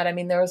apart from that, I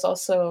mean, there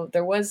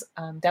was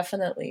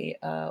definitely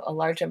a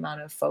large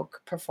amount of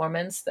folk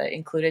performance that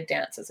included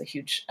dance as a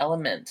huge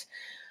element.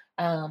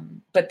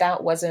 But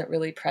that wasn't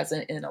really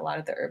present in a lot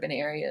of the urban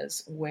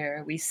areas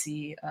where we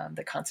see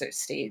the concert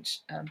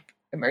stage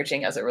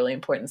emerging as a really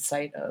important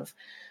site of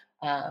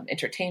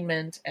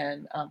entertainment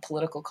and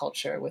political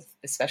culture,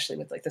 especially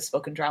with like the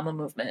spoken drama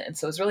movement. And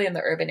so it's really in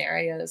the urban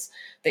areas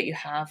that you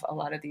have a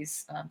lot of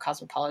these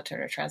cosmopolitan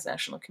or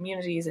transnational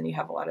communities, and you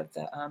have a lot of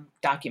the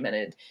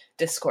documented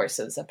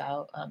discourses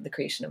about the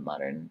creation of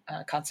modern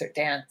concert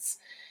dance.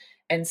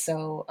 And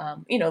so,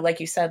 like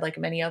you said, like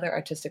many other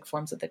artistic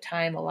forms at the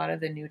time, a lot of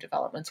the new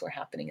developments were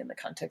happening in the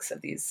context of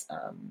these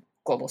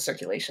global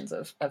circulations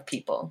of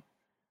people.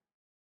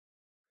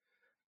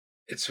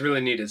 It's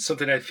really neat. It's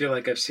something I feel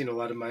like I've seen a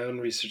lot in my own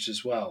research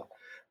as well.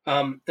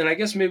 And I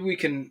guess maybe we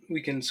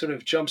can sort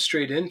of jump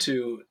straight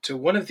into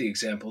one of the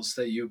examples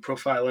that you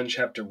profile in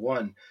chapter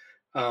 1.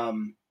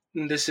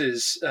 This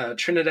is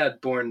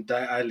Trinidad-born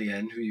Dai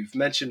Lian, who you've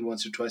mentioned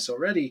once or twice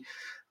already.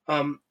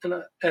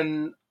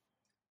 And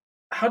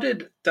how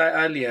did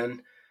Dai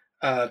Lian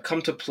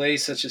come to play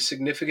such a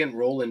significant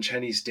role in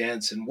Chinese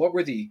dance, and what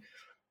were the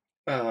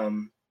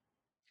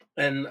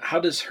and how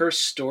does her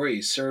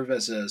story serve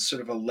as a sort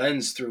of a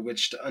lens through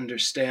which to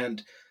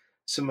understand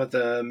some of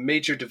the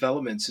major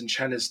developments in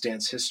China's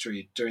dance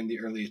history during the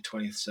early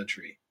 20th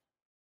century?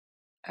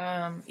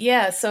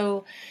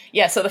 So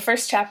the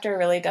first chapter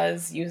really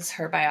does use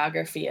her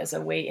biography as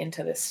a way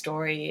into this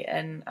story.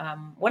 And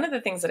one of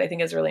the things that I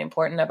think is really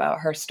important about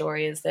her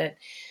story is that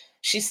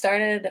She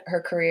started her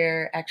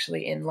career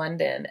actually in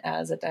London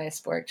as a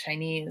diasporic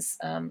Chinese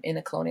in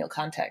a colonial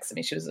context. I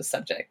mean, she was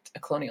a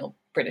colonial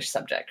British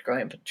subject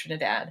growing up in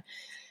Trinidad.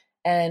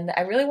 And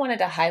I really wanted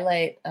to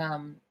highlight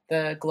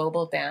the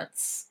global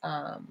dance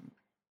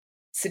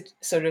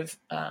sort of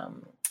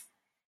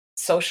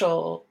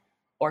social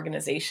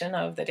organization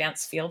of the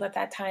dance field at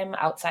that time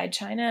outside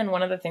China. And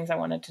one of the things I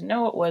wanted to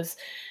note was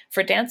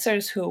for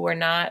dancers who were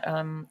not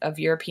of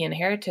European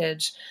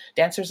heritage,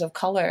 dancers of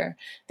color,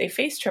 they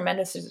faced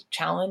tremendous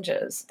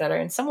challenges that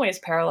are in some ways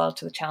parallel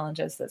to the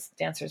challenges that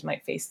dancers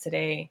might face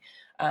today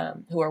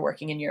who are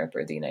working in Europe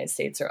or the United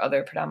States or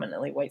other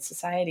predominantly white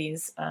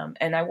societies.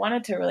 And I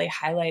wanted to really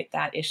highlight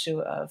that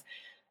issue of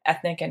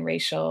ethnic and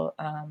racial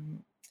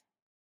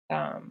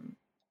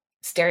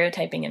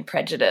stereotyping and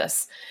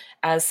prejudice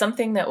as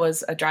something that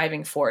was a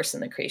driving force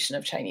in the creation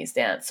of Chinese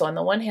dance. So on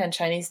the one hand,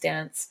 Chinese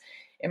dance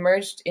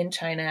emerged in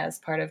China as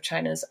part of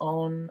China's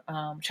own,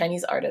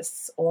 Chinese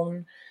artists'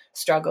 own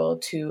struggle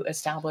to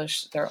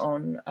establish their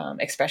own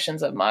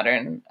expressions of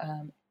modern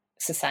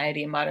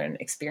society and modern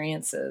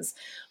experiences.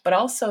 But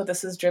also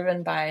this is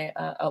driven by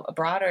a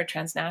broader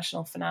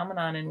transnational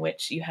phenomenon in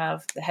which you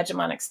have the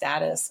hegemonic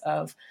status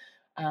of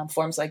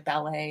forms like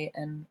ballet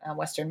and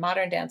Western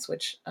modern dance,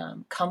 which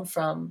come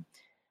from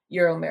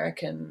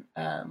Euro-American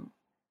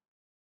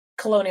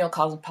colonial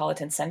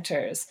cosmopolitan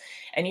centers.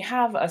 And you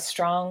have a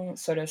strong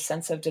sort of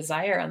sense of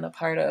desire on the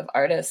part of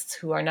artists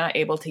who are not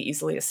able to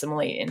easily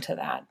assimilate into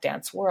that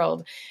dance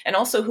world, and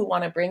also who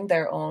want to bring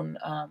their own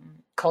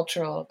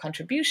cultural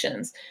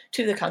contributions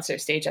to the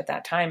concert stage at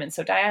that time. And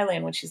so Dai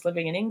Lian, when she's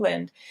living in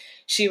England,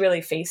 she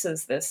really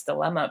faces this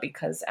dilemma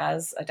because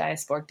as a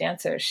diasporic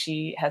dancer,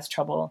 she has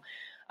trouble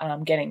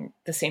getting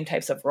the same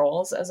types of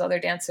roles as other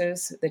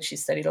dancers that she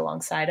studied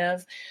alongside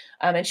of.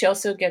 And she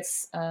also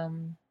gets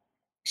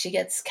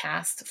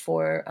cast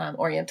for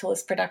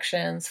Orientalist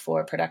productions,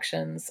 for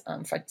productions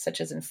such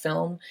as in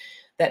film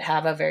that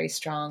have a very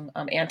strong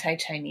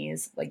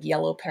anti-Chinese, like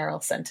yellow peril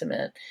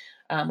sentiment,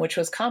 which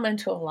was common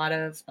to a lot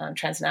of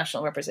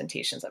transnational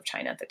representations of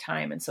China at the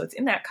time. And so it's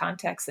in that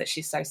context that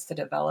she starts to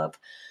develop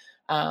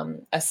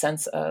a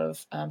sense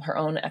of her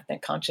own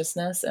ethnic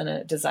consciousness and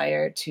a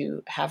desire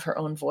to have her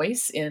own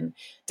voice in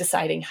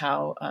deciding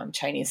how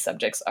Chinese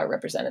subjects are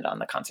represented on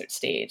the concert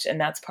stage.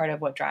 And that's part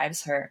of what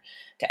drives her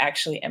to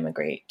actually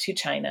emigrate to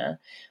China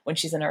when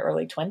she's in her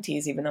early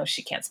 20s, even though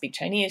she can't speak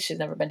Chinese. She's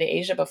never been to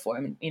Asia before.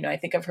 I mean, I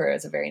think of her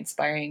as a very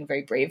inspiring,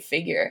 very brave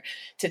figure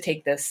to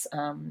take this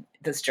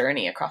this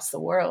journey across the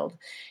world.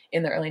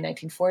 In the early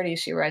 1940s,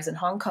 she arrives in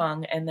Hong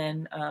Kong, and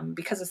then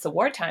because it's the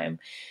wartime,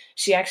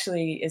 she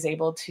actually is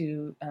able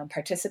to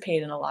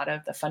participate in a lot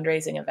of the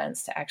fundraising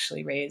events to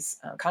actually raise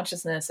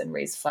consciousness and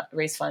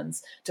raise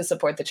funds to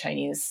support the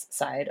Chinese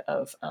side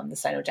of the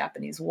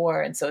Sino-Japanese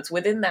War. And so it's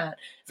within that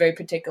very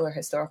particular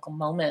historical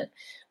moment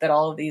that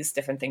all of these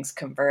different things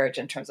converge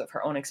in terms of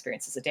her own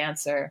experience as a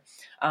dancer,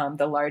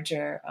 the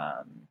larger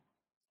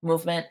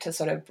movement to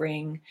sort of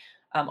bring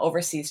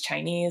overseas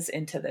Chinese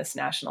into this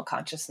national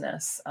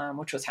consciousness,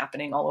 which was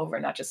happening all over,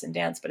 not just in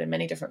dance, but in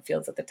many different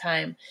fields at the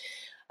time.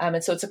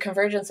 And so it's a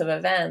convergence of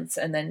events.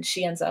 And then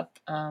she ends up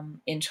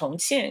in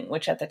Chongqing,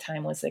 which at the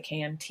time was the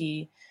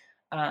KMT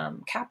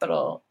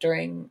capital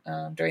during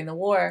the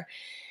war.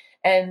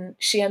 And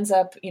she ends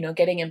up,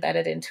 getting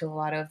embedded into a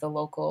lot of the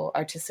local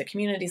artistic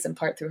communities, in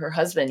part through her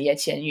husband, Ye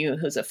Qianyu,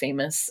 who's a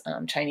famous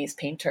Chinese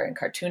painter and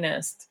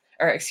cartoonist,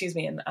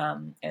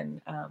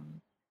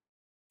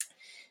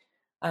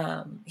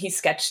 he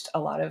sketched a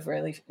lot of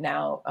really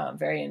now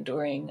very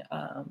enduring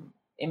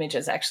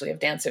images actually of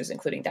dancers,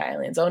 including Dai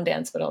Lian's own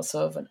dance, but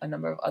also of a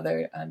number of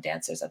other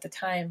dancers at the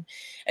time.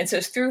 And so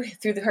it's through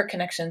her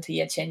connection to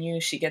Ye Qianyu,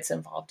 she gets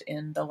involved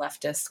in the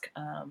leftist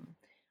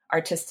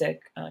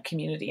artistic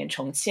community in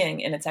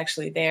Chongqing. And it's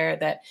actually there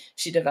that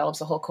she develops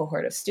a whole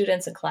cohort of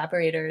students and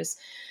collaborators.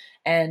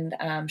 And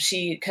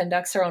she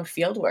conducts her own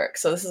field work.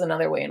 So this is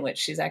another way in which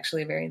she's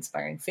actually a very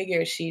inspiring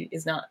figure. She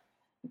is not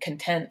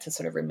content to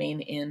sort of remain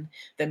in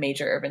the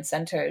major urban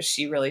centers.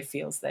 She really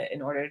feels that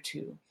in order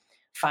to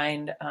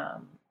find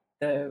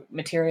the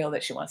material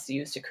that she wants to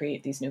use to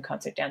create these new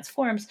concert dance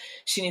forms,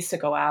 she needs to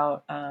go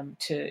out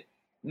to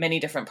many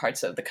different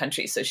parts of the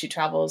country. So she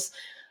travels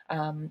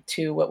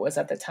to what was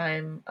at the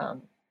time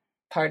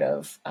part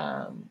of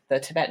the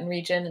Tibetan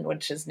region,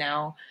 which is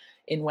now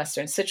in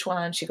Western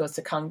Sichuan. She goes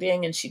to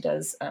Kangbing and she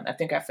does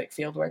ethnographic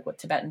fieldwork with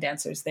Tibetan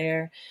dancers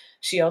there.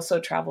 She also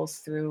travels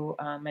through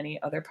many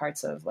other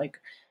parts of like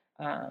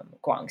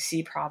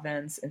Guangxi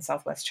province in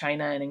southwest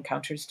China and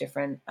encounters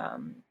different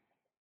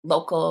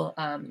local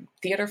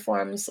theater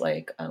forms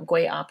like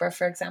Gui opera,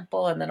 for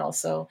example, and then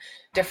also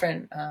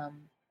different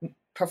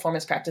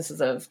performance practices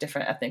of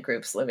different ethnic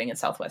groups living in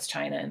southwest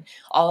China. And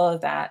all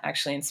of that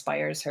actually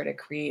inspires her to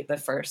create the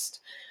first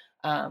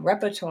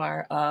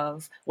repertoire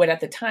of what at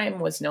the time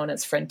was known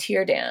as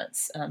frontier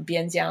dance,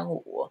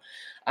 Bianjiangwu,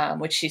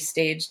 which she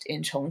staged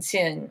in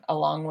Chongqing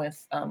along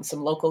with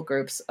some local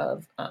groups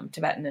of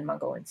Tibetan and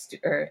Mongolian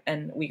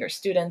and Uyghur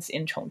students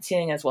in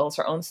Chongqing, as well as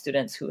her own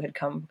students who had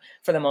come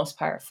for the most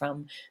part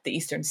from the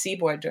eastern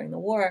seaboard during the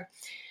war.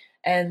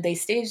 And they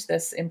staged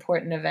this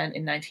important event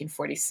in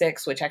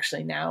 1946, which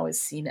actually now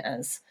is seen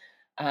as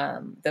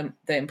the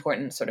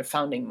important sort of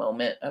founding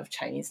moment of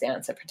Chinese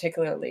dance, and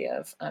particularly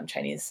of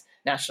Chinese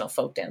national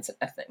folk dance and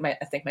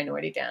ethnic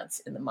minority dance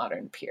in the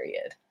modern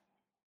period.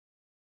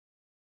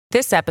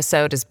 This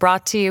episode is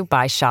brought to you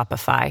by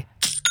Shopify.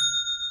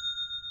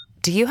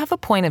 Do you have a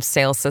point of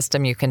sale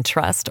system you can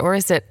trust, or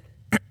is it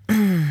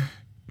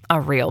a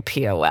real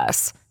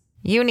POS?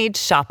 You need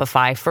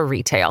Shopify for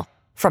retail.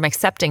 From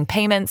accepting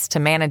payments to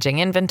managing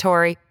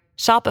inventory,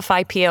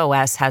 Shopify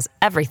POS has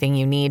everything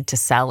you need to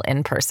sell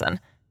in person.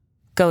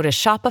 Go to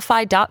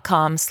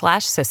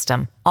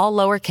shopify.com/system, all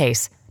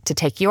lowercase, to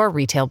take your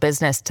retail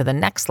business to the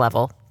next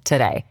level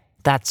today.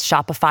 That's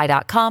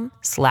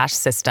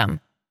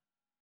shopify.com/system.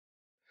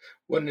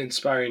 What an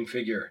inspiring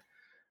figure.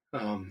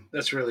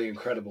 That's really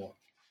incredible.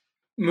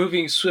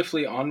 Moving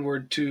swiftly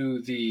onward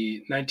to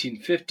the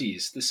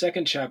 1950s, the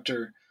second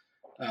chapter,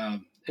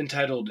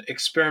 entitled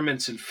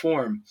Experiments in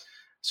Form,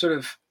 sort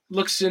of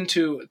looks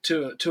into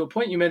a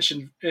point you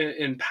mentioned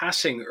in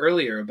passing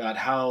earlier about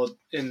how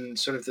in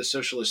sort of the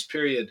socialist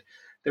period,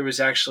 there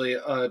was actually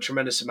a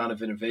tremendous amount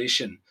of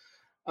innovation.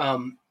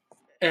 And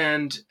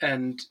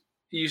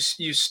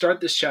you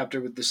start this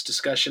chapter with this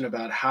discussion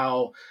about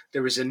how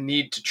there was a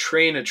need to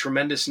train a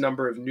tremendous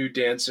number of new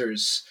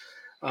dancers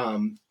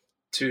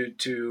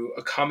to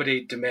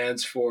accommodate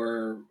demands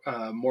for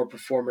more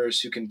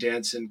performers who can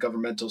dance in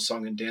governmental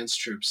song and dance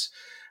troupes.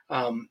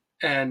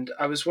 And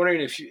I was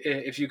wondering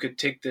if you could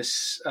take take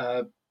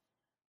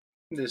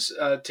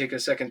a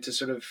second to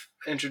sort of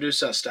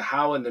introduce us to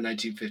how in the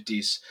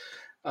 1950s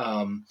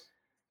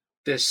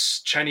this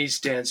Chinese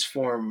dance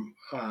form,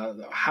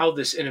 how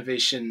this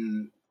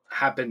innovation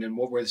happened, and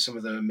what were some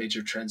of the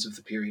major trends of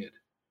the period.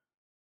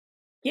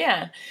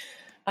 Yeah.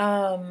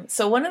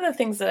 So one of the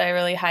things that I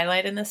really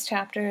highlight in this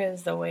chapter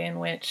is the way in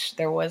which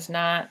there was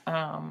not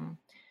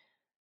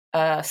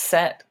a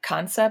set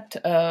concept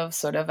of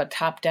sort of a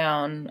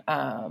top-down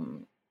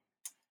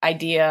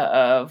idea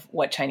of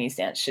what Chinese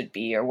dance should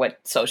be or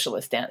what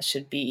socialist dance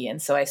should be. And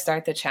so I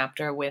start the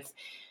chapter with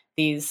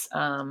these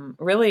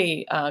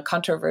really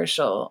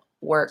controversial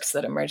works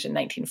that emerged in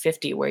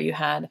 1950, where you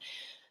had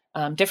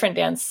different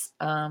dance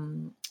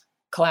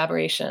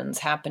collaborations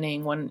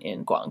happening, one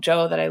in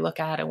Guangzhou that I look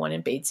at and one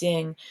in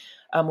Beijing,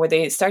 where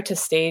they start to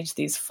stage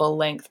these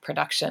full-length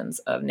productions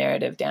of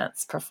narrative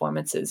dance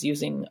performances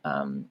using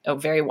a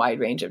very wide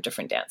range of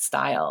different dance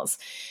styles.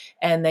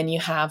 And then you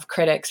have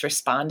critics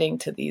responding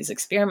to these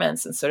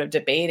experiments and sort of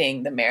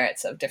debating the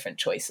merits of different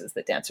choices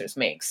that dancers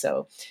make.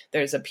 So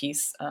there's a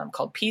piece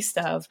called Piece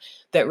of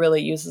that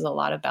really uses a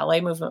lot of ballet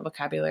movement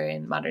vocabulary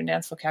and modern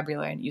dance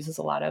vocabulary, and uses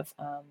a lot of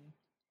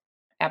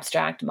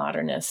abstract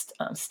modernist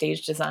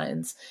stage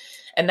designs.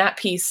 And that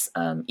piece,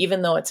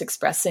 even though it's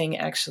expressing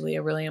actually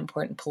a really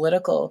important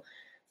political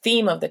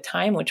theme of the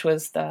time, which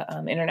was the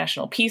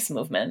international peace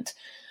movement,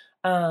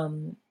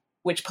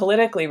 which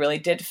politically really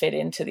did fit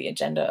into the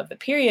agenda of the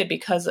period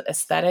because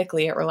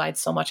aesthetically it relied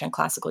so much on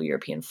classical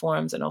European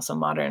forms and also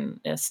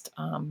modernist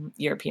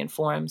European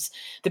forms,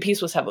 the piece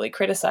was heavily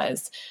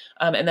criticized.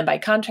 And then by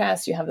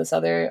contrast, you have this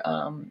other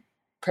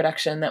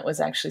production that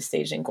was actually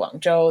staged in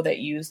Guangzhou that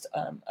used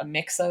a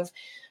mix of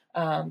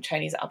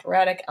Chinese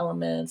operatic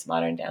elements,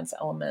 modern dance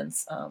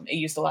elements. It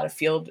used a lot of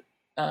field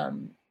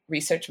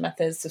research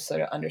methods to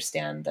sort of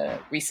understand the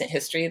recent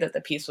history that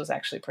the piece was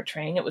actually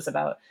portraying. It was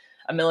about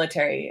a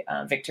military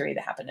victory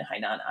that happened in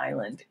Hainan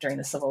Island during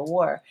the Civil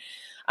War.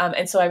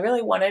 And so I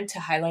really wanted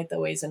to highlight the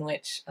ways in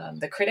which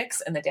the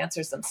critics and the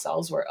dancers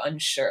themselves were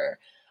unsure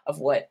of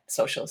what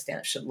socialist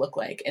dance should look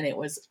like. And it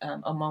was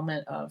a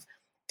moment of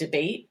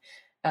debate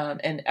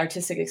and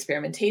artistic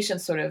experimentation,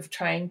 sort of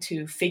trying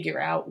to figure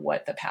out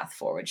what the path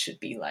forward should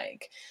be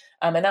like.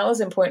 And that was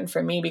important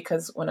for me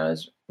because when I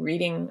was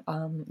reading,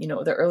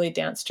 the early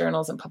dance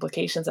journals and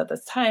publications at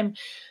this time,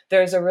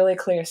 there's a really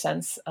clear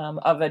sense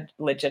of a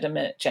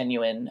legitimate,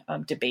 genuine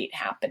debate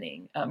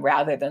happening,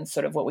 rather than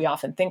sort of what we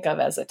often think of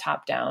as a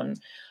top-down,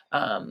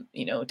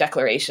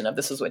 declaration of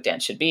this is what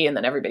dance should be, and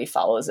then everybody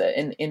follows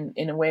it.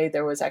 In a way,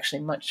 there was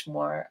actually much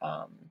more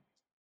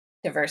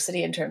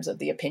diversity in terms of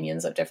the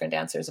opinions of different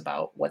dancers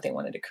about what they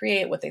wanted to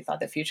create, what they thought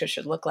the future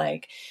should look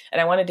like.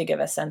 And I wanted to give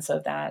a sense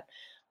of that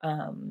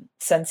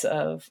sense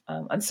of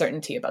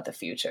uncertainty about the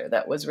future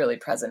that was really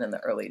present in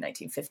the early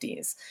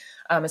 1950s.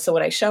 So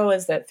what I show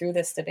is that through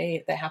this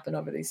debate that happened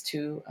over these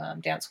two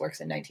dance works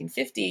in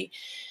 1950,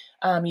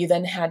 you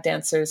then had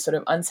dancers sort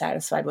of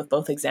unsatisfied with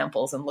both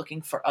examples and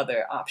looking for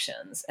other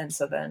options. And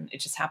so then it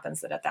just happens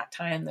that at that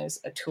time,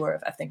 there's a tour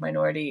of ethnic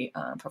minority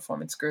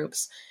performance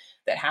groups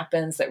that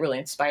happens that really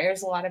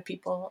inspires a lot of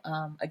people,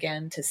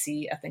 again, to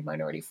see ethnic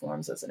minority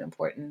forms as an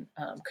important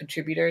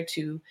contributor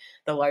to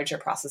the larger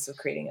process of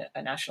creating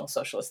a national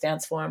socialist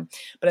dance form.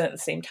 But at the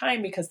same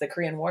time, because the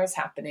Korean War is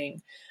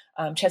happening,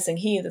 Choi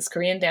Seung-hee, this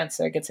Korean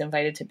dancer, gets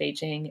invited to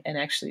Beijing and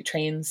actually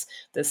trains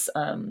this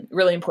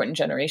really important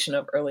generation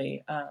of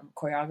early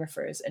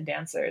choreographers and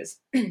dancers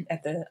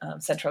at the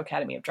Central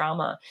Academy of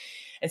Drama.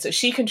 And so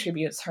she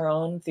contributes her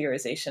own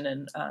theorization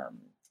and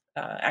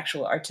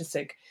actual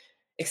artistic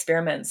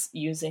experiments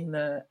using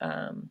the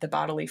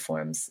bodily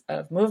forms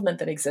of movement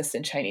that exist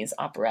in Chinese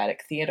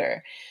operatic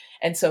theater.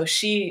 And so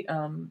she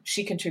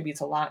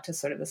contributes a lot to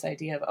sort of this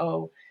idea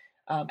of,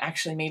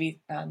 actually maybe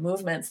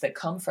movements that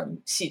come from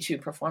Xiqu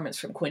performance,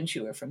 from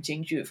Kunqiu or from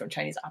Jingju, from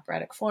Chinese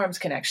operatic forms,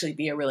 can actually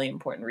be a really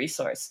important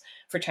resource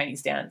for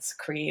Chinese dance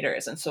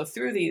creators. And so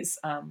through these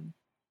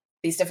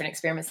different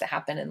experiments that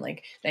happen in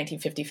like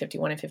 1950,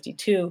 51, and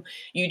 52,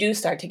 you do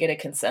start to get a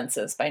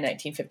consensus by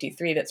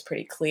 1953 that's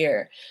pretty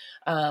clear,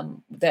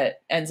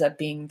 that ends up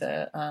being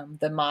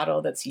the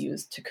model that's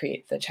used to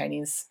create the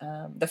Chinese,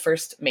 the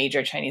first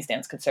major Chinese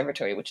dance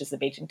conservatory, which is the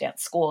Beijing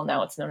Dance School.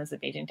 Now it's known as the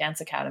Beijing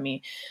Dance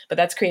Academy, but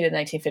that's created in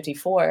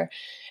 1954.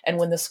 And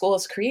when the school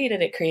is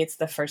created, it creates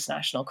the first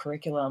national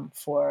curriculum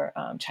for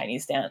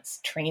Chinese dance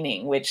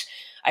training, which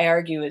I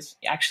argue is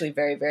actually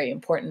very, very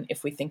important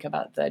if we think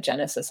about the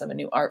genesis of a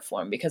new art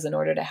form, because in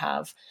order to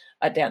have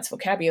a dance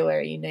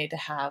vocabulary, you need to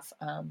have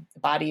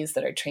bodies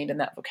that are trained in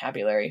that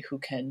vocabulary who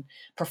can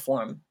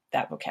perform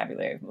that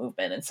vocabulary of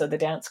movement. And so the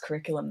dance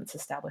curriculum that's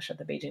established at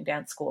the Beijing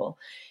Dance School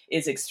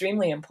is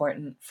extremely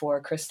important for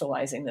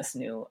crystallizing this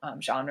new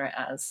genre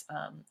as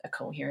a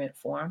coherent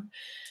form.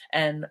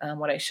 And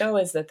what I show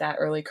is that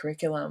early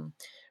curriculum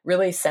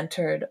really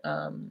centered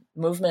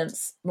movement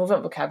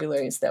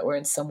vocabularies that were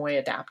in some way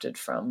adapted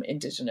from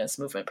indigenous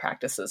movement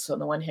practices. So on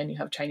the one hand, you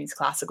have Chinese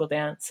classical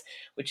dance,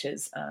 which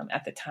is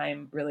at the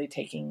time really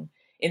taking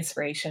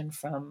inspiration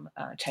from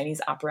Chinese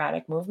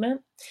operatic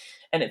movement.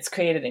 And it's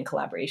created in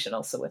collaboration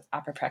also with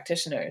opera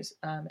practitioners.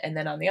 And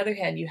then on the other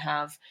hand, you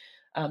have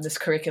this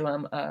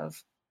curriculum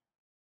of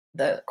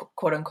the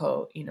quote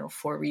unquote,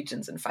 4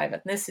 regions and 5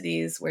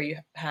 ethnicities, where you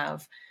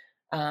have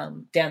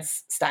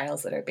dance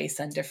styles that are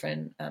based on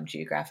different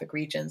geographic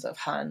regions of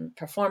Han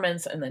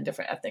performance, and then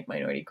different ethnic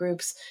minority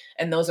groups.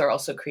 And those are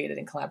also created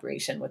in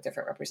collaboration with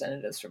different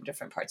representatives from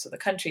different parts of the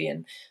country.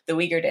 And the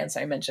Uyghur dance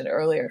I mentioned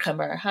earlier,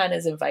 Khambar Han,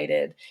 is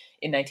invited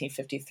in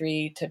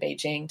 1953 to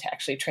Beijing to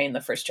actually train the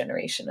first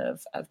generation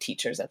of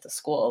teachers at the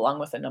school, along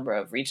with a number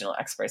of regional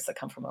experts that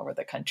come from over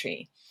the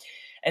country.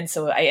 And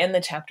so I end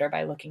the chapter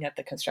by looking at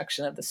the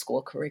construction of the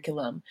school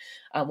curriculum,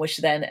 which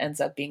then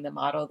ends up being the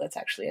model that's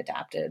actually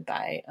adapted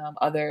by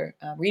other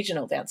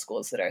regional dance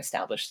schools that are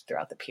established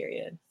throughout the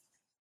period.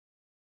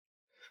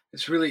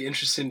 It's really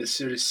interesting to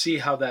sort of see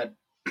how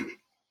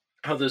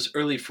how those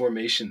early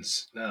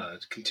formations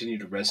continue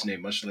to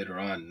resonate much later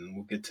on, and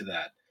we'll get to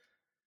that.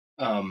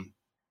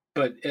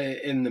 But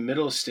in the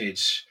middle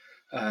stage,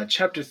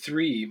 chapter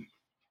 3,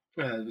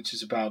 which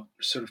is about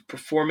sort of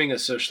performing a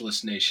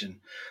socialist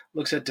nation,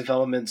 looks at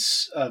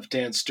developments of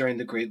dance during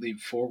the Great Leap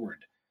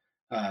Forward,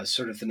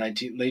 sort of the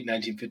late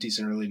 1950s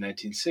and early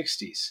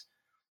 1960s.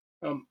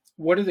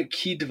 What are the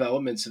key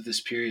developments of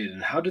this period,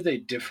 and how do they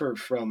differ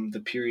from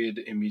the period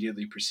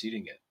immediately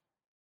preceding it?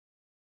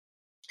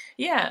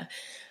 Yeah.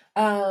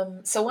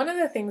 So one of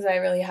the things I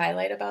really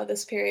highlight about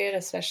this period,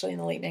 especially in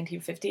the late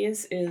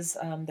 1950s, is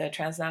the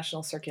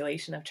transnational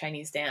circulation of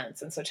Chinese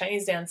dance. And so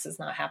Chinese dance is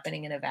not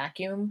happening in a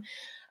vacuum.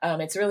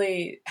 It's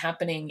really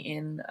happening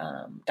in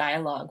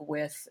dialogue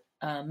with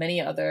many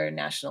other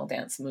national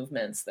dance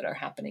movements that are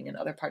happening in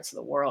other parts of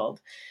the world,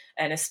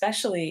 and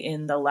especially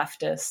in the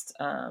leftist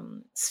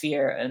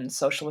sphere and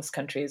socialist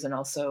countries, and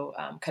also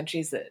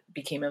countries that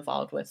became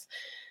involved with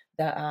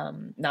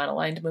the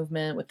non-aligned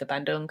movement, with the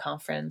Bandung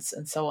Conference,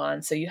 and so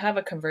on. So you have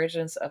a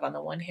convergence of, on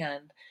the one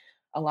hand,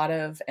 a lot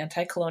of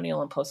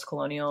anti-colonial and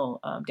post-colonial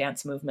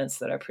dance movements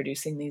that are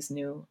producing these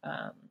new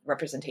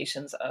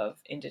representations of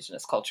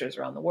indigenous cultures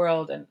around the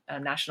world and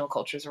national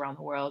cultures around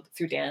the world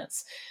through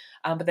dance.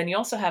 But then you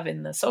also have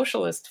in the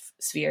socialist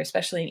sphere,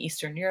 especially in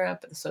Eastern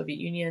Europe, the Soviet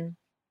Union,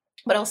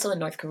 but also in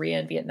North Korea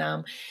and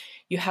Vietnam,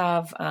 you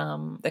have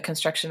the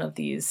construction of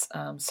these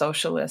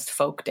socialist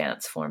folk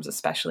dance forms,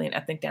 especially in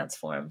ethnic dance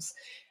forms.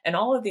 And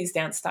all of these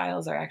dance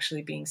styles are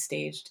actually being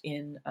staged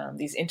in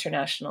these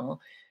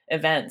international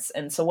events.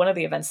 And so one of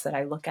the events that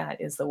I look at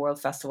is the World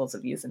Festivals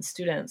of Youth and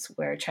Students,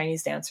 where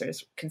Chinese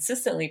dancers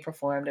consistently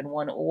performed and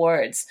won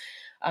awards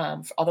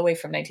all the way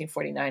from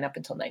 1949 up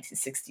until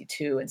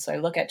 1962. And so I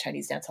look at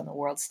Chinese dance on the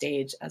world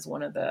stage as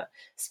one of the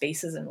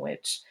spaces in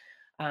which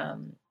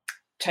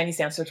Chinese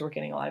dancers were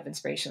getting a lot of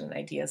inspiration and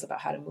ideas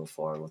about how to move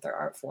forward with their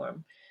art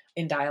form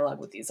in dialogue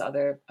with these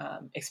other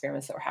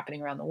experiments that were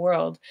happening around the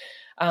world.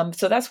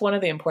 So that's one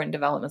of the important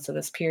developments of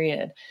this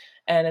period.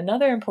 And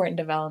another important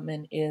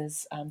development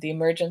is the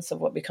emergence of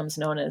what becomes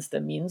known as the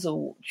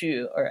Minzu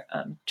Ju, or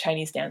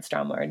Chinese dance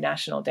drama, or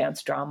national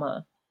dance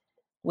drama,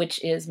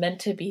 which is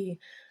meant to be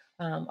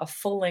a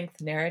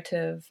full-length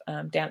narrative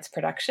dance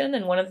production.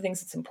 And one of the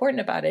things that's important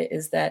about it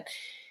is that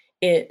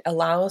it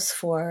allows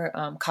for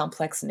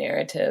complex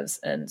narratives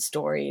and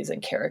stories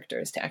and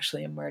characters to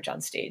actually emerge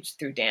on stage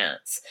through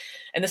dance.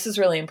 And this is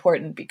really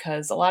important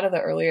because a lot of the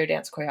earlier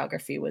dance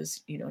choreography was,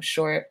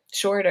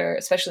 shorter,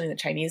 especially in the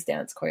Chinese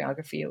dance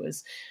choreography. It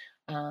was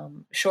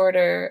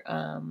shorter,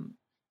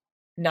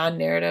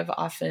 non-narrative,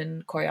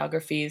 often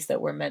choreographies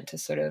that were meant to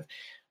sort of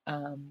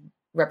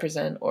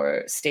represent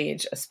or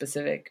stage a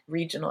specific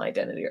regional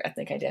identity or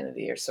ethnic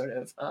identity, or sort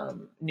of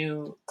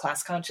new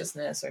class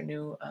consciousness or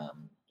new,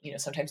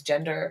 sometimes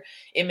gender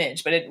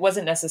image, but it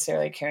wasn't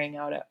necessarily carrying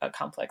out a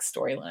complex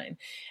storyline.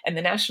 And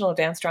the national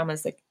dance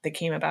dramas that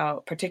came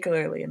about,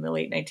 particularly in the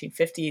late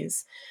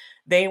 1950s,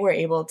 they were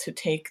able to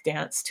take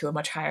dance to a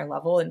much higher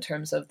level in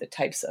terms of the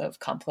types of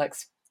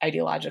complex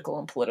ideological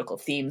and political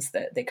themes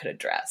that they could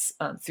address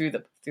through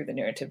the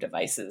narrative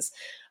devices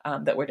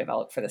that were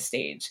developed for the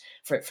stage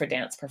for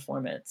dance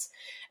performance.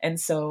 And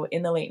so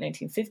in the late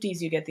 1950s,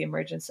 you get the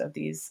emergence of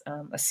these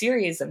a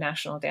series of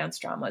national dance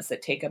dramas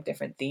that take up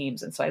different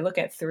themes. And so I look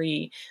at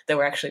 3 that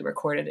were actually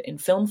recorded in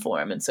film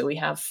form, and so we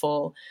have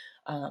full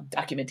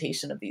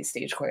documentation of these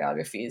stage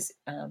choreographies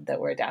that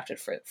were adapted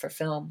for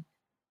film.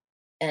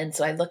 And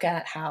so I look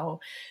at how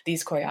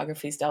these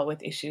choreographies dealt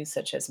with issues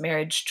such as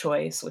marriage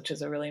choice, which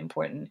is a really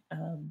important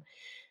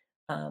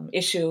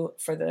issue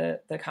for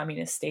the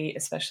communist state,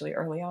 especially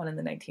early on in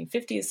the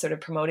 1950s, sort of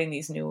promoting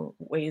these new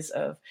ways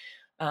of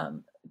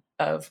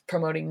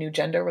promoting new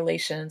gender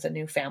relations and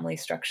new family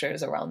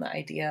structures around the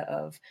idea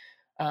of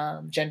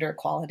gender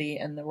equality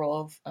and the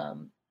role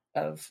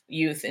of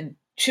youth in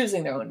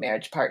choosing their own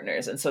marriage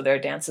partners. And so there are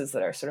dances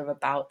that are sort of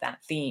about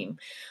that theme.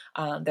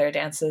 There are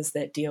dances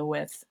that deal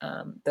with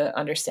the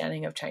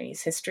understanding of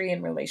Chinese history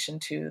in relation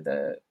to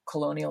the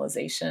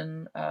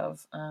colonialization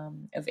of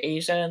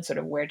Asia and sort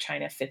of where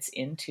China fits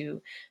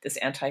into this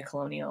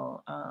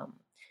anti-colonial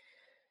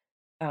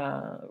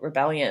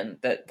rebellion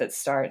that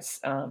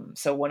starts.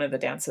 So one of the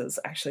dances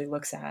actually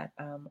looks at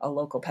a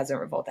local peasant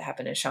revolt that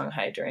happened in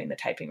Shanghai during the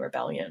Taiping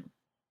Rebellion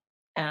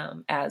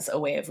as a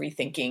way of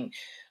rethinking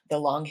the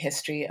long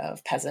history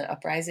of peasant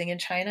uprising in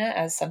China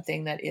as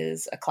something that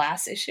is a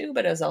class issue,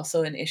 but as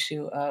also an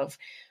issue of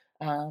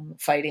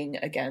fighting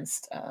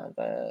against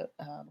the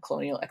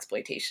colonial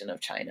exploitation of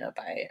China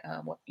by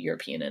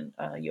European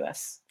and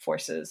U.S.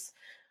 forces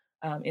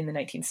in the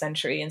 19th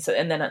century. And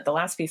then the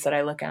last piece that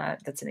I look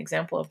at that's an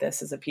example of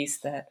this is a piece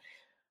that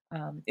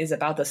is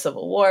about the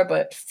Civil War,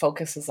 but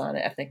focuses on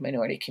an ethnic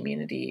minority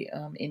community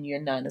in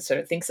Yunnan and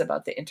sort of thinks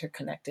about the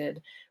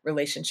interconnected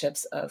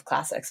relationships of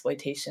class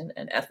exploitation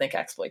and ethnic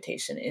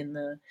exploitation in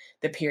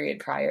the period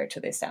prior to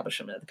the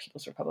establishment of the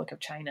People's Republic of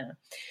China.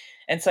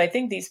 And so I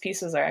think these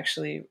pieces are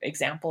actually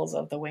examples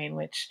of the way in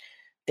which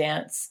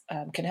dance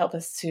can help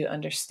us to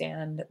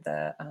understand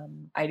the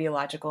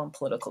ideological and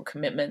political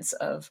commitments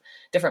of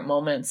different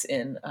moments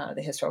in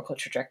the historical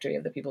trajectory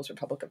of the People's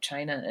Republic of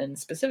China. And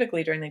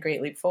specifically during the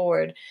Great Leap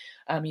Forward,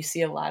 you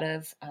see a lot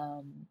of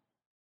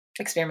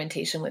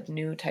experimentation with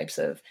new types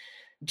of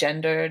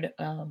gendered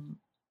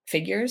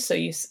figures. So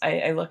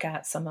I look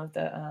at some of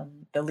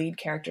the lead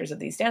characters of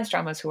these dance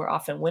dramas who are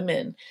often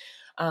women.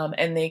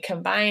 And they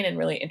combine in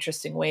really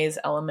interesting ways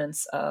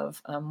elements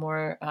of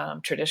more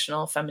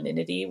traditional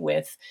femininity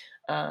with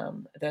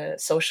the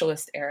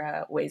socialist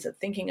era ways of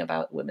thinking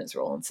about women's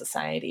role in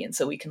society. And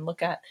so we can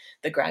look at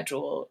the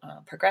gradual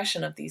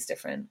progression of these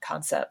different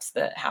concepts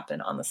that happen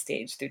on the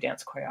stage through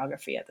dance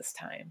choreography at this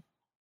time.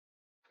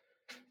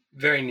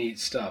 Very neat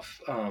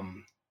stuff.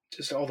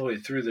 Just all the way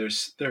through,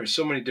 there are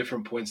so many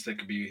different points that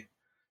could be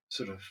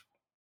sort of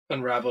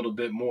unraveled a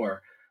bit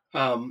more.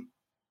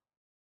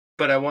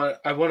 But I want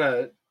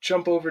to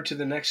jump over to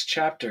the next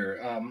chapter,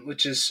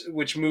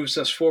 which moves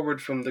us forward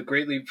from the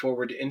Great Leap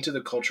Forward into the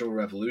Cultural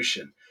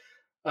Revolution.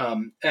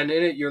 And in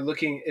it,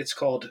 it's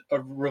called A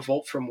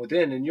Revolt from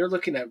Within, and you're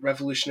looking at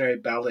revolutionary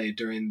ballet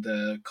during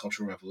the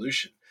Cultural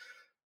Revolution.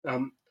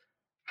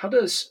 How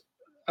does,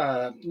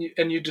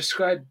 and you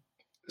describe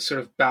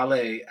sort of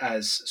ballet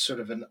as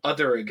sort of an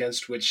other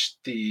against which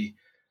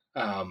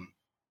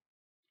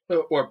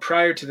or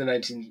prior to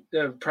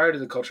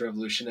the Cultural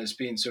Revolution as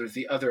being sort of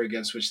the other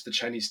against which the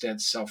Chinese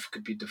dance self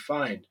could be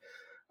defined.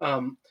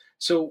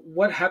 So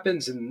what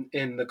happens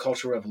in the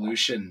Cultural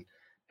Revolution,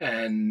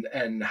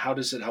 and how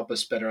does it help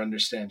us better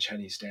understand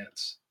Chinese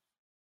dance?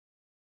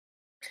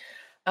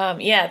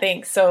 Yeah,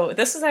 thanks. So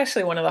this is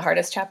actually one of the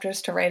hardest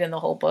chapters to write in the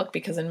whole book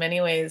because in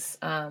many ways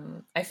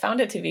I found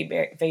it to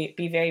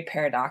be very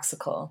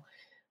paradoxical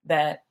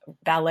that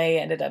ballet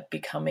ended up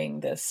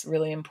becoming this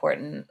really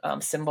important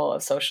symbol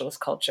of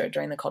socialist culture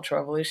during the Cultural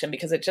Revolution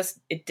because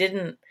it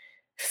didn't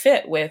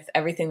fit with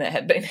everything that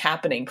had been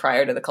happening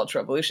prior to the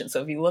Cultural Revolution.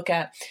 So if you look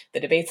at the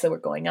debates that were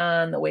going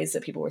on, the ways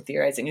that people were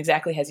theorizing,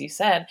 exactly as you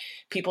said,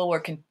 people were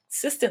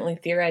consistently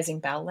theorizing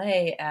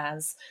ballet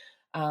as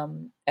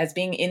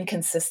being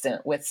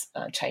inconsistent with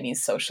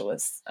Chinese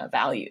socialist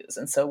values.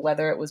 And so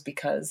whether it was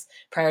because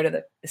prior to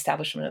the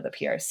establishment of the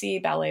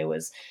PRC, ballet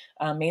was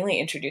mainly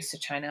introduced to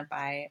China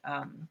by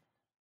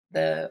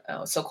the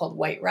so-called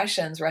White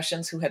Russians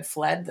who had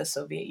fled the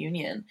Soviet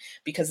Union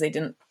because they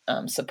didn't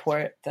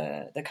support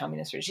the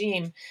communist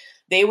regime.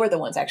 They were the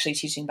ones actually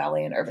teaching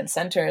ballet in urban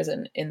centers.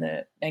 And in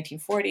the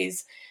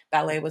 1940s,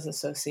 ballet was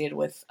associated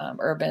with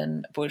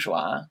urban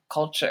bourgeois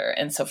culture.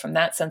 And so from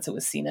that sense, it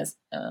was seen as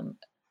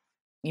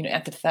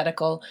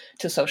antithetical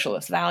to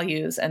socialist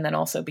values. And then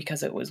also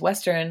because it was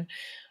Western,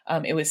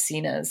 it was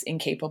seen as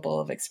incapable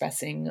of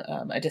expressing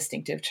a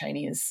distinctive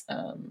Chinese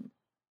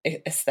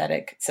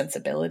aesthetic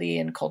sensibility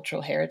and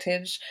cultural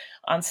heritage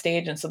on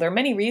stage. And so there are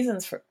many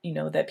reasons for,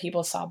 that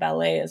people saw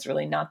ballet as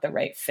really not the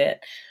right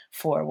fit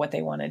for what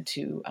they wanted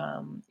to,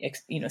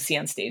 see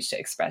on stage to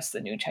express the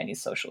new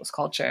Chinese socialist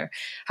culture.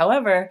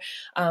 However,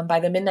 by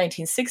the mid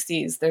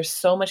 1960s, there's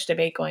so much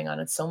debate going on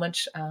and so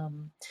much,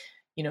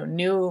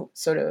 new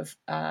sort of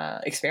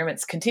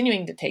experiments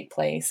continuing to take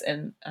place.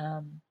 And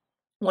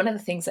one of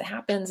the things that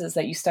happens is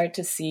that you start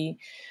to see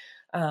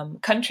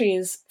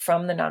countries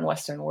from the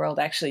non-Western world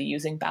actually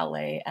using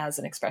ballet as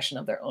an expression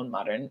of their own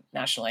modern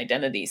national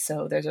identity.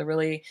 So there's a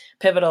really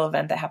pivotal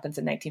event that happens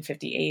in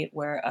 1958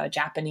 where a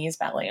Japanese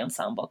ballet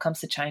ensemble comes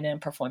to China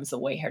and performs The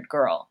White-Haired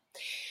Girl.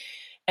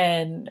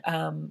 And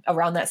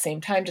around that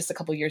same time, just a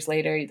couple years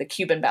later, the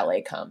Cuban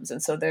ballet comes.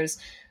 And so there's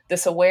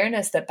this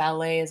awareness that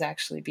ballet is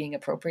actually being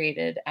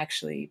appropriated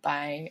actually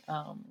by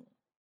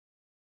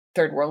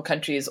third world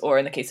countries, or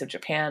in the case of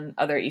Japan,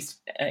 other East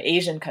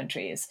Asian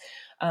countries,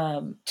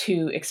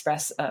 to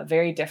express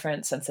very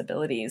different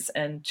sensibilities.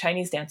 And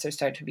Chinese dancers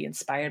start to be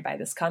inspired by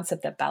this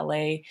concept that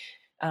ballet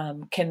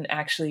can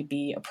actually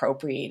be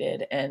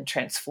appropriated and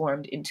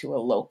transformed into a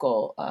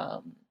local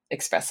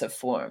expressive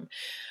form.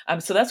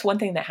 So that's one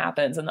thing that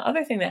happens. And the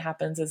other thing that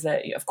happens is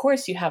that, of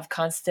course, you have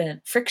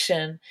constant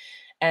friction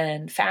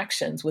and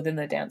factions within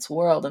the dance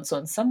world. And so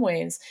in some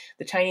ways,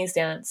 the Chinese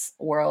dance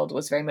world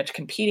was very much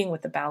competing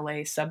with the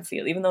ballet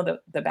subfield, even though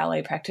the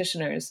ballet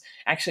practitioners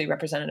actually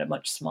represented a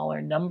much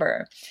smaller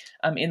number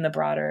in the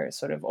broader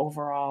sort of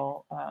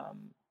overall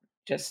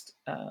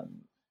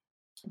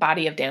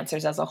body of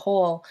dancers as a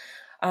whole.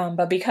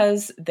 But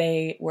because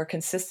they were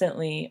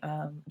consistently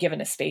given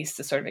a space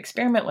to sort of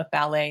experiment with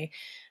ballet,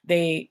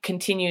 they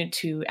continued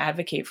to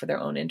advocate for their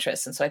own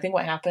interests. And so I think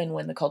what happened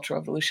when the Cultural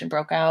Revolution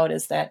broke out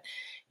is that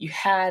you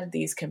had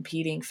these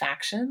competing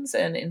factions.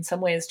 And in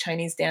some ways,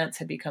 Chinese dance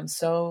had become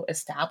so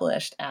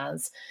established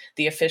as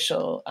the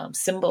official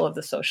symbol of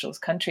the socialist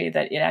country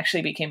that it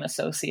actually became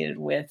associated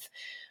with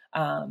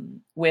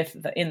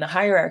in the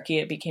hierarchy,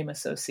 it became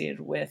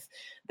associated with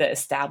the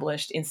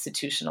established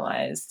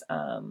institutionalized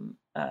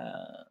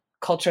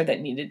culture that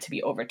needed to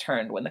be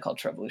overturned when the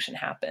Cultural Revolution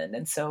happened.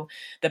 And so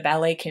the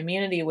ballet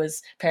community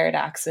was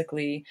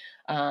paradoxically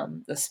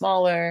the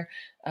smaller,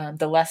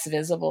 the less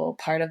visible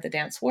part of the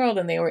dance world,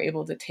 and they were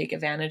able to take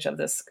advantage of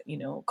this,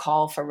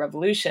 call for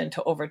revolution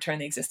to overturn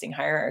the existing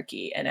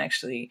hierarchy and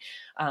actually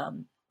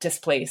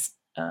displace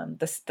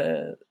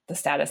the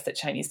status that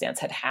Chinese dance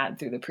had had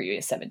through the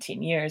previous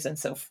 17 years. And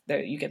so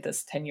there you get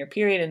this 10-year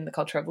period in the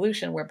Cultural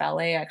Revolution where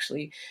ballet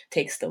actually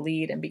takes the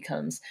lead and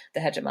becomes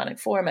the hegemonic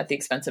form at the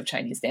expense of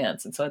Chinese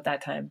dance. And so at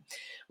that time,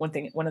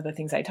 one of the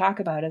things I talk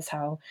about is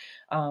how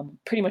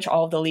pretty much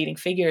all of the leading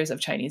figures of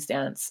Chinese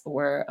dance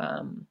were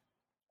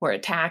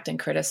attacked and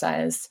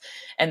criticized.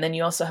 And then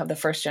you also have the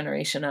first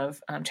generation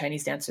of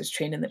Chinese dancers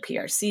trained in the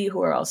PRC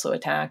who are also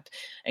attacked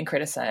and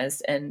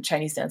criticized. And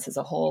Chinese dance as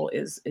a whole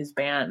is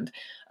banned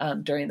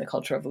during the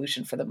Cultural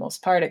Revolution for the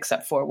most part,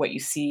 except for what you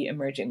see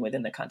emerging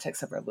within the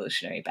context of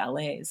revolutionary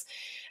ballets.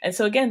 And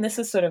so again, this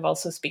is sort of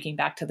also speaking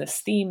back to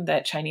this theme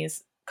that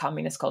Chinese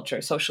communist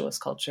culture,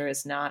 socialist culture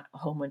is not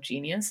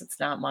homogeneous. It's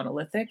not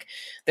monolithic.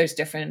 There's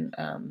different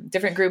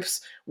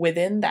groups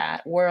within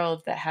that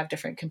world that have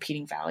different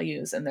competing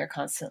values, and they're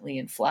constantly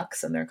in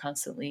flux, and they're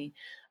constantly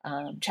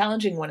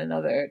challenging one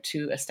another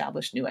to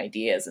establish new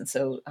ideas. And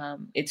so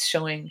it's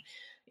showing,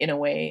 in a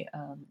way,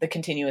 the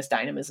continuous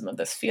dynamism of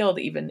this field.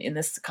 Even in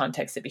this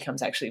context, it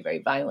becomes actually very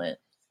violent.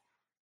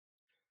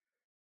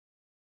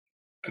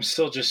 I'm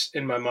still just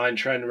in my mind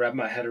trying to wrap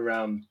my head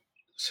around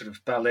sort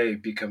of ballet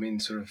becoming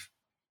sort of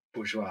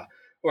bourgeois,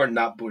 or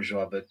not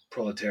bourgeois, but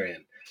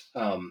proletarian.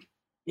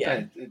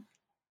 Yeah.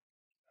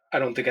 I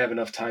don't think I have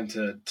enough time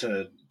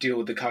to deal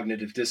with the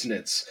cognitive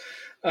dissonance.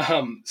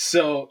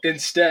 So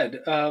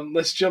instead,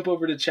 let's jump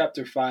over to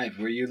chapter 5,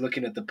 where you're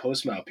looking at the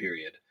post-Mao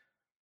period.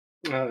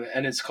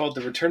 And it's called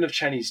The Return of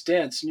Chinese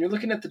Dance. And you're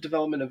looking at the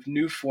development of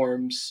new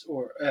forms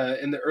or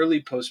in the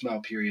early post-Mao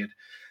period.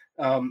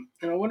 And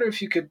I wonder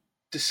if you could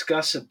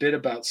discuss a bit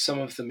about some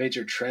of the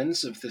major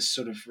trends of this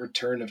sort of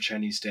return of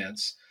Chinese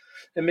dance,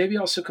 and maybe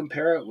also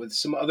compare it with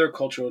some other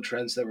cultural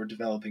trends that were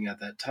developing at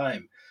that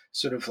time,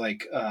 sort of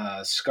like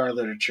scar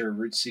literature,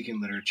 root-seeking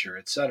literature,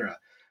 etc.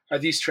 Are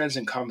these trends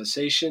in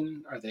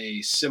conversation? Are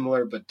they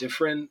similar but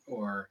different,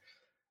 or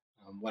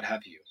what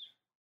have you?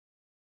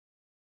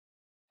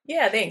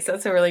 Yeah, thanks.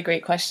 That's a really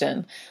great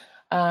question.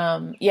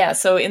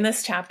 So in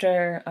this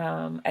chapter,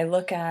 I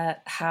look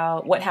at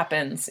what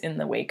happens in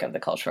the wake of the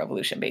Cultural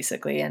Revolution,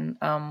 basically. And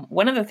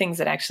one of the things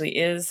that actually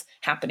is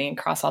happening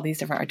across all these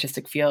different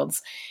artistic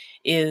fields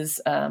is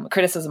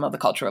criticism of the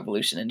Cultural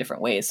Revolution in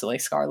different ways. So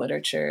like scar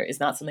literature is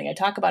not something I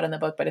talk about in the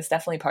book, but it's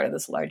definitely part of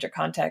this larger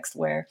context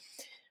where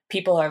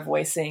people are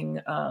voicing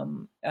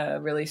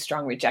a really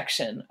strong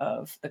rejection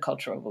of the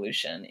Cultural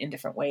Revolution in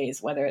different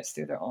ways, whether it's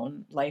through their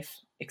own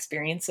life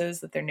experiences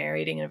that they're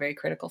narrating in a very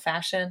critical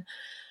fashion,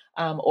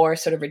 or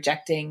sort of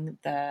rejecting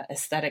the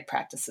aesthetic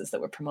practices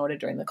that were promoted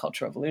during the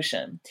Cultural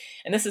Revolution.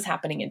 And this is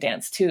happening in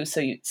dance too.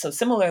 So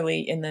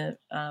similarly, in the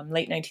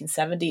late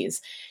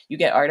 1970s, you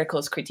get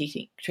articles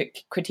critiquing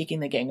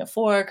the Gang of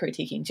Four,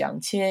 critiquing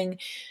Jiang Qing,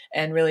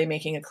 and really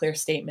making a clear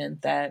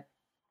statement that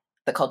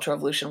the Cultural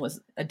Revolution was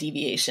a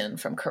deviation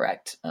from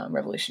correct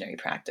revolutionary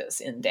practice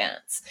in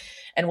dance.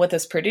 And what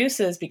this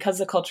produces, because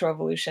the Cultural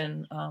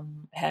Revolution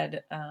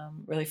had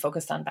really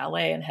focused on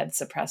ballet and had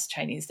suppressed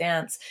Chinese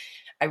dance,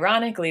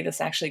 ironically, this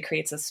actually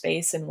creates a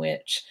space in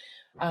which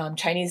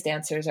Chinese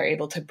dancers are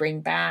able to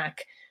bring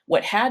back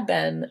what had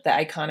been the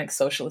iconic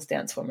socialist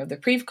dance form of the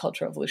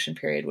pre-Cultural Revolution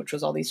period, which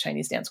was all these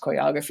Chinese dance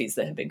choreographies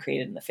that had been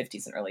created in the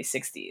 50s and early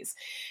 60s.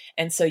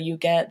 And so you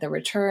get the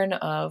return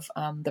of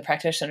the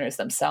practitioners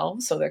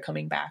themselves. So they're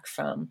coming back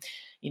from,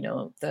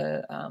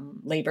 the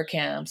labor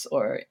camps,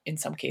 or in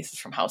some cases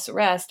from house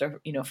arrest,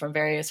 or, from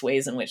various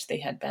ways in which they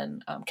had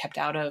been kept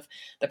out of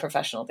the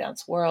professional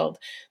dance world.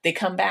 They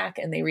come back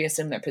and they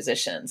reassume their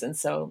positions. And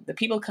so the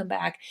people come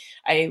back.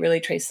 I really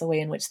trace the way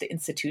in which the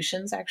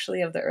institutions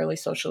actually of the early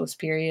socialist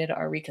period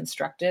are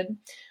reconstructed.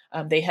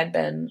 They had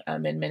been,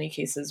 in many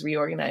cases,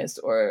 reorganized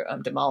or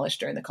demolished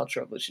during the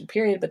Cultural Revolution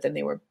period, but then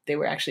they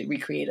were actually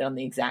recreated on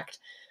the exact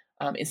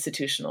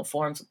institutional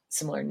forms,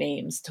 similar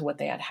names to what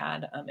they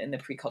had in the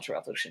pre-Cultural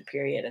Revolution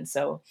period. And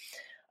so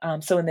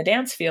in the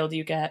dance field,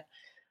 you get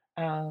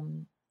a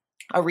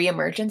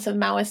reemergence of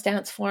Maoist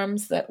dance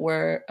forms that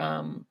were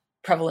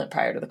prevalent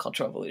prior to the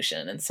Cultural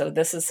Revolution. And so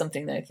this is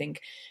something that I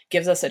think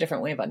gives us a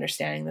different way of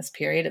understanding this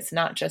period. It's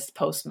not just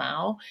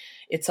post-Mao,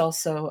 it's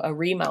also a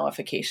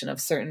re-Maoification of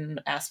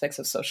certain aspects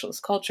of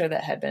socialist culture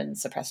that had been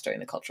suppressed during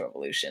the Cultural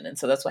Revolution. And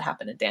so that's what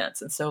happened in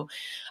dance. And so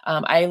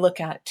I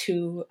look at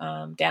two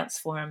dance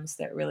forms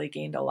that really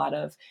gained a lot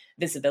of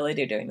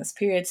visibility during this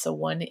period. So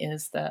one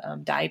is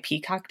the Dai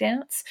Peacock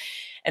dance,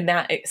 and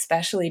that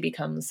especially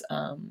becomes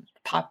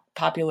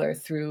popular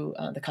through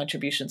the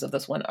contributions of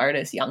this one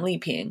artist, Yang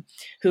Liping,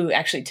 who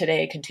actually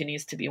today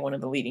continues to be one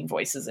of the leading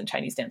voices in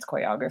Chinese dance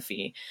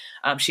choreography.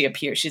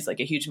 She's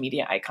like a huge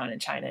media icon in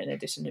China, in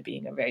addition to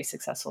being a very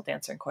successful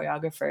dancer and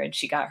choreographer. And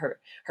she got her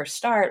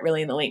start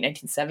really in the late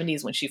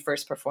 1970s when she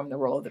first performed the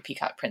role of the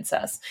Peacock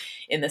Princess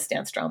in this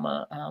dance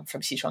drama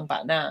from Xishuang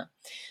Ba Na.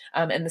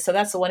 And so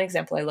that's the one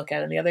example I look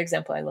at. And the other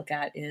example I look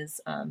at is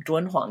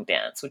Dunhuang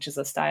dance, which is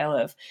a style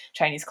of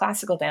Chinese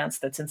classical dance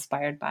that's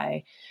inspired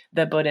by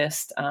the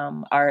Buddhist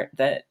art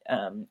that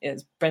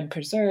is been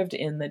preserved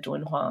in the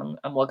Dunhuang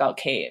Wogao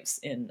caves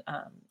in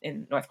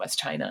northwest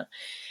China.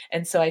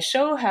 And so I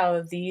show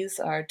how these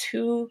are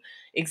two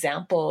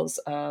examples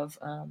of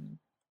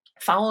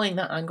following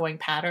the ongoing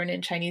pattern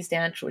in Chinese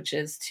dance, which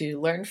is to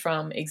learn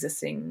from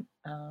existing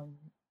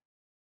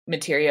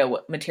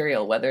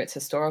material, whether it's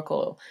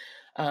historical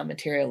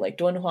material like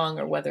Dunhuang,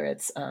 or whether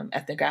it's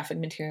ethnographic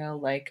material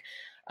like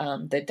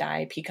the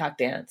Dai Peacock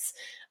dance.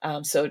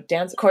 So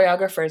dance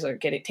choreographers are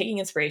taking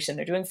inspiration,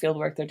 they're doing field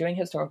work, they're doing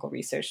historical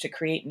research to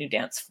create new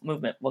dance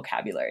movement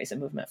vocabularies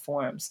and movement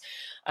forms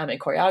and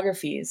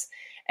choreographies.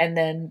 And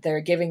then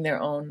they're giving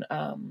their own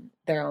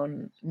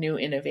new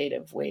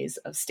innovative ways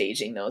of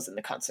staging those in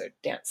the concert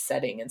dance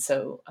setting. And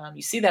so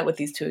you see that with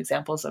these two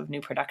examples of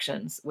new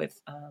productions,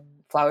 with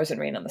Flowers and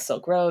Rain on the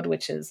Silk Road,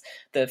 which is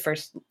the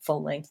first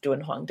full-length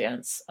Dunhuang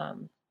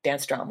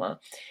dance drama,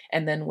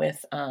 and then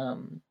with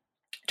Zhao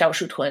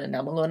Shutun and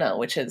Namaluna,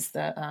 which is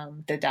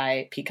the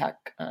Dai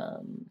Peacock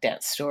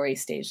dance story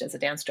staged as a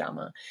dance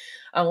drama.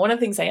 One of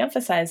the things I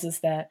emphasize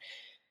is that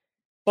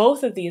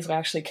both of these were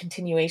actually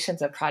continuations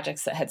of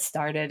projects that had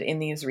started in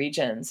these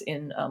regions,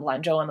 in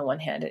Lanzhou on the one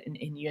hand,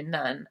 in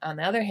Yunnan on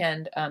the other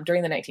hand,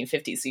 during the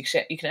 1950s.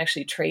 So you can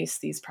actually trace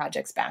these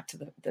projects back to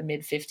the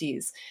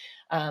mid-50s.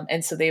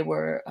 And so they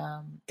were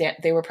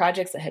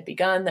projects that had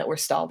begun, that were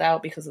stalled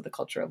out because of the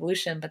Cultural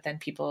Revolution, but then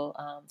people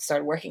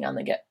started working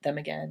on them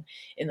again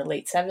in the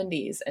late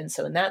 70s. And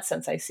so in that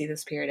sense, I see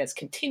this period as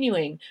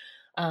continuing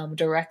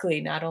directly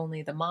not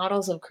only the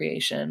models of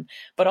creation,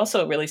 but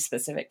also really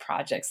specific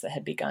projects that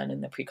had begun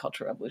in the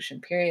pre-Cultural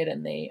Revolution period.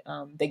 And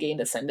they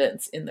gained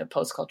ascendance in the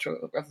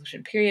post-Cultural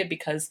Revolution period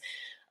because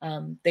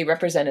they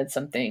represented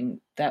something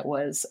that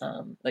was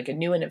like a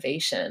new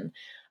innovation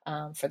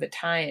for the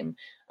time,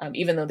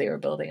 even though they were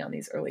building on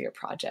these earlier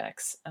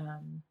projects.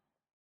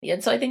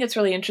 And so I think it's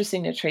really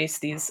interesting to trace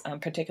these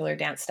particular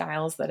dance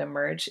styles that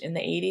emerge in the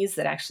 80s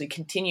that actually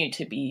continue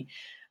to be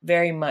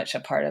very much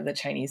a part of the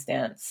Chinese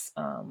dance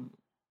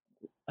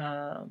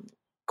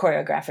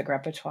choreographic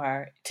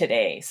repertoire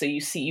today. So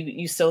you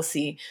still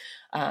see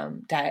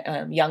Yang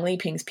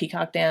Liping's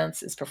Peacock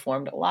dance is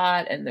performed a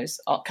lot, and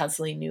there's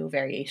constantly new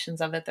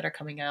variations of it that are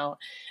coming out.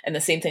 And the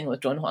same thing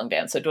with Dunhuang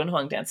dance. So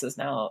Dunhuang dance is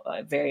now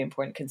a very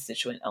important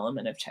constituent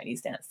element of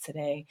Chinese dance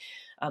today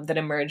that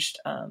emerged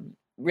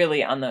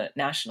really on the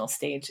national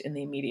stage in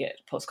the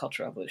immediate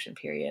post-Cultural Revolution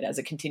period as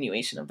a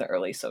continuation of the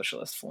early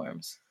socialist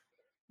forms.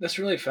 That's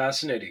really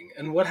fascinating.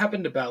 And what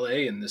happened to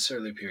ballet in this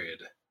early period?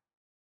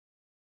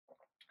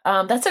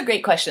 That's a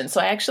great question.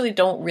 So I actually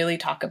don't really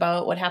talk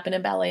about what happened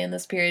in ballet in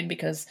this period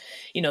because,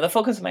 the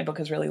focus of my book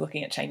is really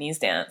looking at Chinese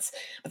dance.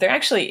 But there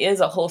actually is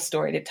a whole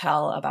story to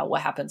tell about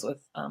what happens with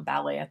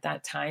ballet at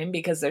that time,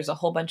 because there's a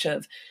whole bunch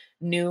of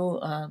new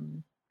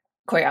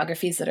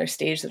choreographies that are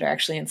staged that are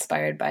actually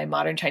inspired by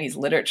modern Chinese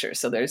literature.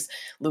 So there's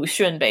Lu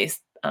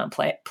Xun-based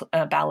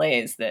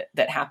ballets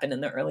that happen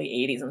in the early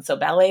 80s. And so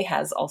ballet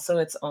has also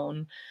its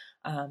own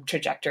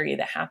trajectory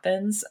that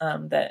happens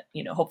that,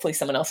 hopefully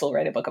someone else will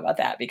write a book about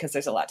that, because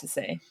there's a lot to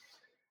say.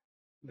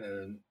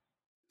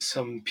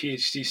 Some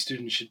PhD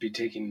students should be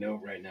taking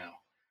note right now.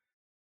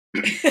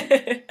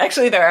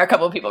 Actually, there are a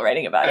couple of people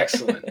writing about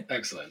it.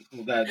 Excellent.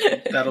 Well,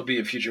 that'll be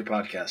a future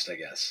podcast, I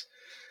guess.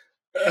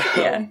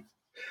 Yeah.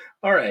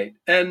 All right.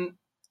 And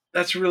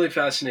that's really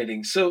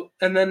fascinating. So,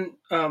 and then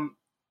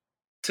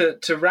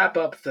to wrap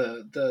up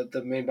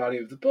the main body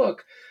of the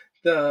book,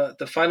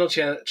 the final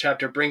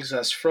chapter brings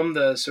us from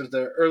the sort of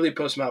the early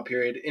post-Mao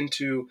period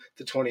into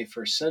the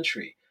 21st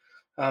century.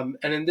 And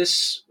in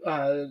this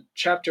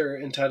chapter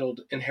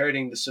entitled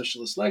Inheriting the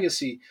Socialist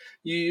Legacy,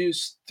 you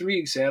use 3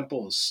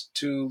 examples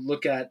to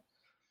look at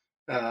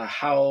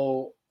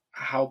how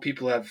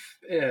people have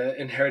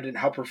inherited,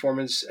 how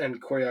performance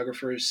and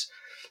choreographers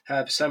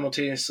have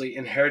simultaneously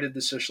inherited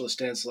the socialist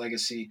dance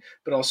legacy,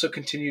 but also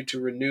continue to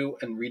renew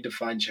and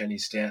redefine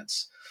Chinese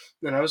dance.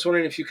 And I was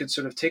wondering if you could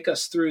sort of take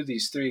us through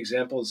these 3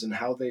 examples and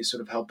how they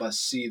sort of help us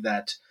see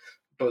that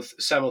both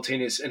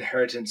simultaneous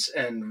inheritance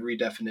and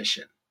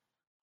redefinition.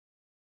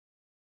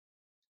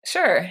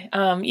 Sure.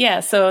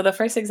 So the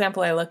first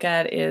example I look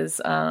at is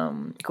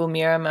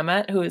Gulmira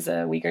Mehmet, who is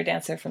a Uyghur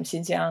dancer from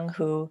Xinjiang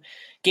who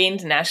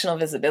gained national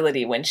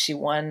visibility when she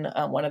won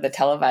one of the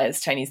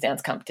televised Chinese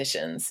dance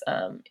competitions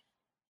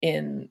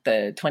in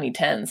the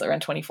 2010s. Around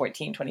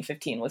 2014,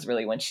 2015 was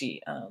really when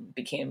she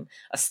became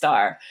a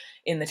star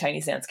in the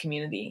Chinese dance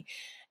community.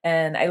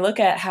 And I look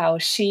at how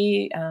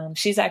she's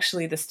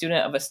actually the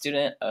student of a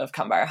student of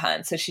Kambar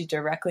Han. So she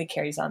directly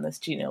carries on this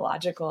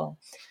genealogical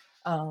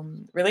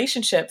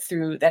relationship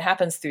that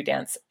happens through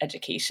dance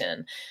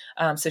education.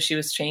 So she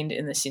was trained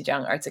in the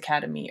Xinjiang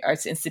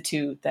Arts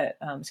Institute that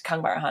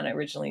Kang Barhan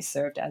originally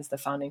served as the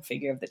founding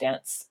figure of the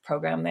dance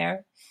program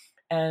there.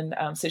 And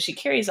so she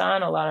carries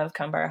on a lot of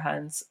Kang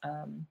Barhan's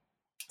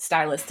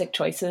stylistic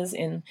choices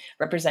in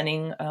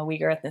representing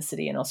Uyghur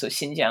ethnicity and also the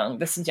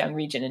Xinjiang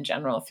region in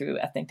general through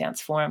ethnic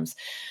dance forms.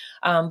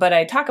 But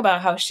I talk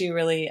about how she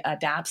really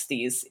adapts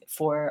these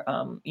for,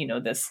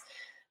 this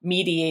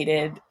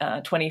mediated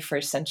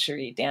 21st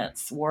century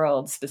dance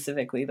world,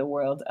 specifically the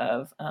world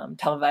of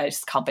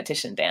televised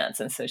competition dance.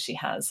 And so she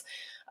has,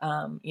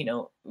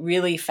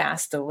 really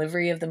fast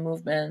delivery of the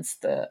movements.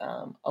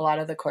 A lot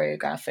of the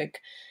choreographic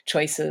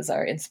choices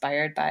are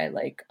inspired by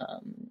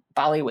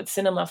Bollywood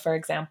cinema, for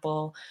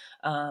example,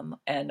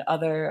 and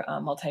other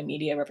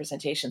multimedia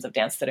representations of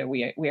dance that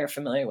we are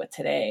familiar with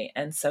today.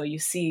 And so you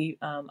see,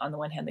 on the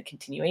one hand, the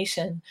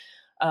continuation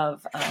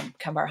of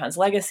Kambar Han's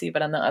legacy,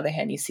 but on the other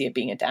hand, you see it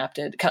being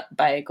adapted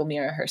by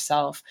Gulmira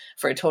herself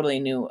for a totally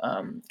new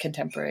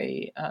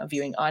contemporary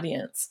viewing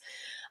audience.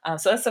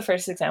 So that's the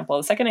first example.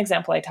 The second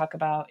example I talk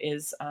about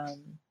is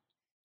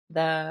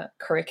the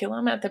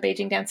curriculum at the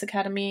Beijing Dance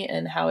Academy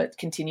and how it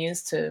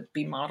continues to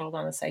be modeled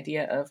on this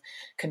idea of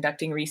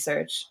conducting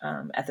research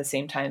at the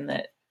same time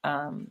that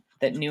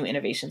that new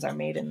innovations are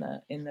made in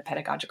the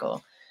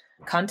pedagogical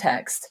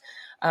context.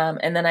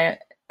 And then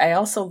I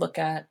also look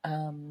at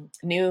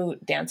new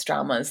dance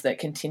dramas that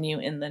continue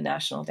in the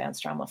national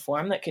dance drama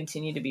form that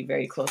continue to be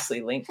very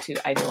closely linked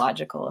to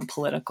ideological and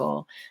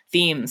political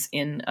themes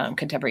in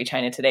contemporary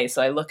China today.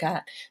 So I look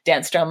at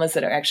dance dramas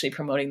that are actually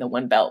promoting the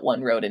One Belt,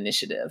 One Road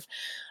initiative.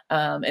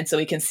 And so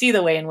we can see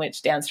the way in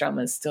which dance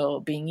drama is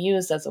still being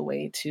used as a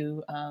way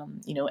to,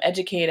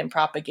 educate and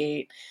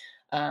propagate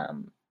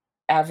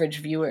average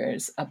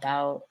viewers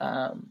about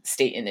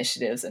state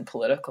initiatives and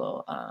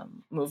political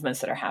movements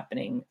that are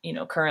happening,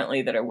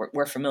 currently that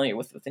we're familiar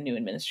with the new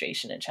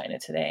administration in China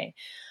today.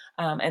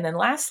 And then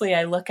lastly,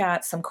 I look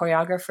at some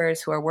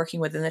choreographers who are working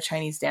within the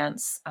Chinese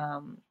dance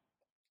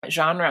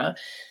genre,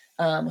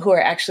 who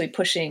are actually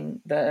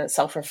pushing the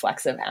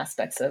self-reflexive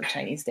aspects of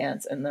Chinese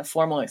dance and the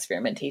formal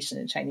experimentation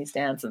in Chinese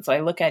dance. And so I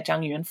look at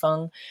Zhang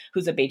Yunfeng,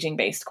 who's a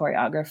Beijing-based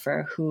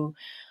choreographer who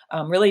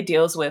really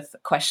deals with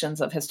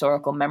questions of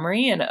historical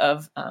memory and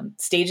of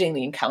staging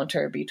the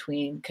encounter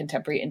between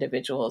contemporary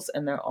individuals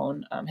and their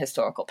own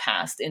historical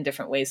past in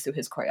different ways through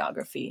his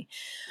choreography.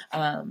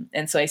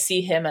 And so I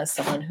see him as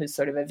someone who's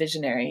sort of a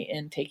visionary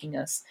in taking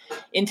us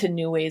into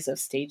new ways of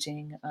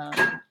staging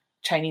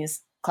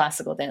Chinese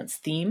classical dance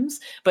themes,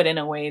 but in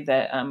a way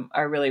that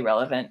are really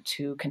relevant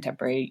to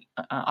contemporary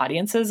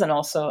audiences and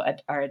also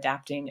are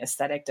adapting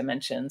aesthetic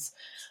dimensions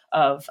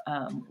of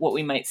what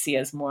we might see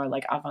as more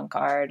like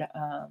avant-garde,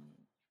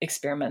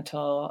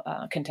 experimental,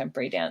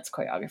 contemporary dance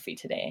choreography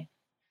today.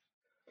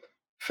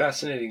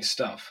 Fascinating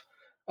stuff.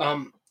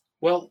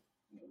 Well,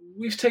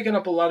 we've taken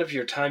up a lot of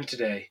your time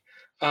today.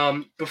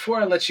 Before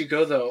I let you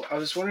go, though, I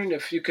was wondering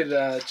if you could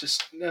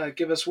just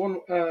give us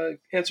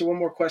answer one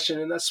more question,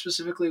 and that's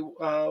specifically,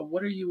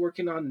 what are you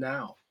working on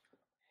now?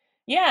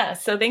 Yeah,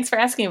 so thanks for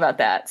asking about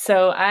that.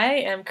 So I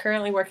am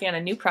currently working on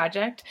a new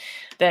project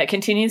that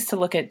continues to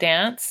look at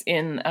dance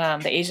in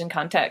the Asian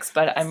context,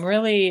 but I'm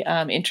really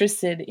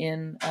interested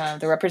in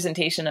the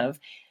representation of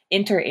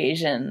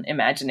inter-Asian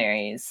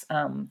imaginaries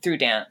through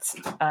dance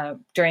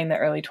during the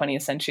early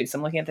 20th century. So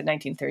I'm looking at the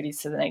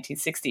 1930s to the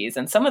 1960s,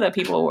 and some of the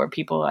people were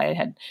people I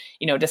had,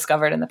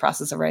 discovered in the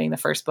process of writing the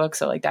first book.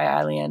 So like Dai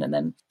Alian, and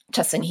then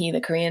Chesung Hee, the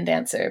Korean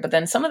dancer. But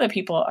then some of the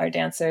people are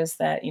dancers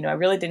that, I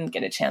really didn't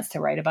get a chance to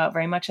write about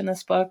very much in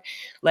this book,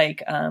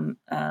 like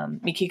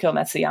Mikiko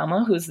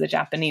Matsuyama, who's the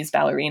Japanese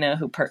ballerina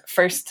who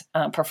first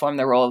performed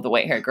the role of the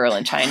white-haired girl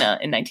in China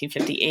in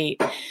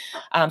 1958.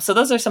 So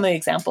those are some of the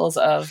examples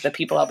of the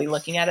people I'll be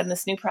looking at in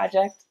this new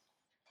project.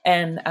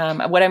 And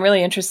what I'm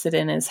really interested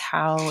in is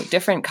how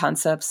different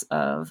concepts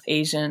of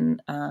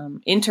Asian,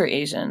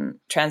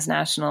 inter-Asian,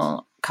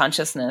 transnational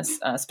consciousness,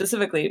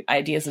 specifically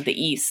ideas of the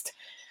East,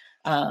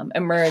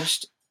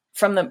 emerged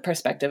from the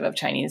perspective of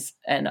Chinese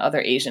and other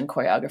Asian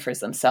choreographers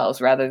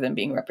themselves, rather than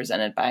being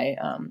represented by,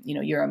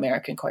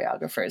 Euro-American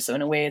choreographers. So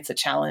in a way, it's a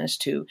challenge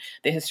to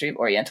the history of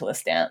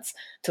Orientalist dance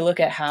to look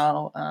at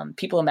how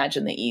people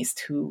imagine the East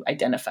who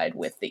identified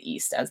with the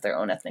East as their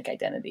own ethnic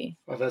identity.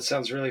 Well, that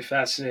sounds really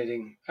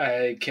fascinating.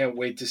 I can't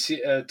wait to see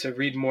to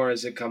read more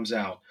as it comes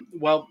out.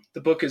 Well,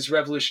 the book is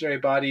Revolutionary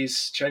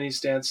Bodies, Chinese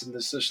Dance and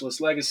the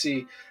Socialist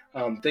Legacy.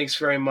 Thanks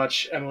very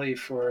much, Emily,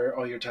 for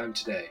all your time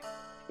today.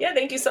 Yeah,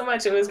 thank you so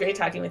much. It was great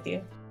talking with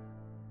you.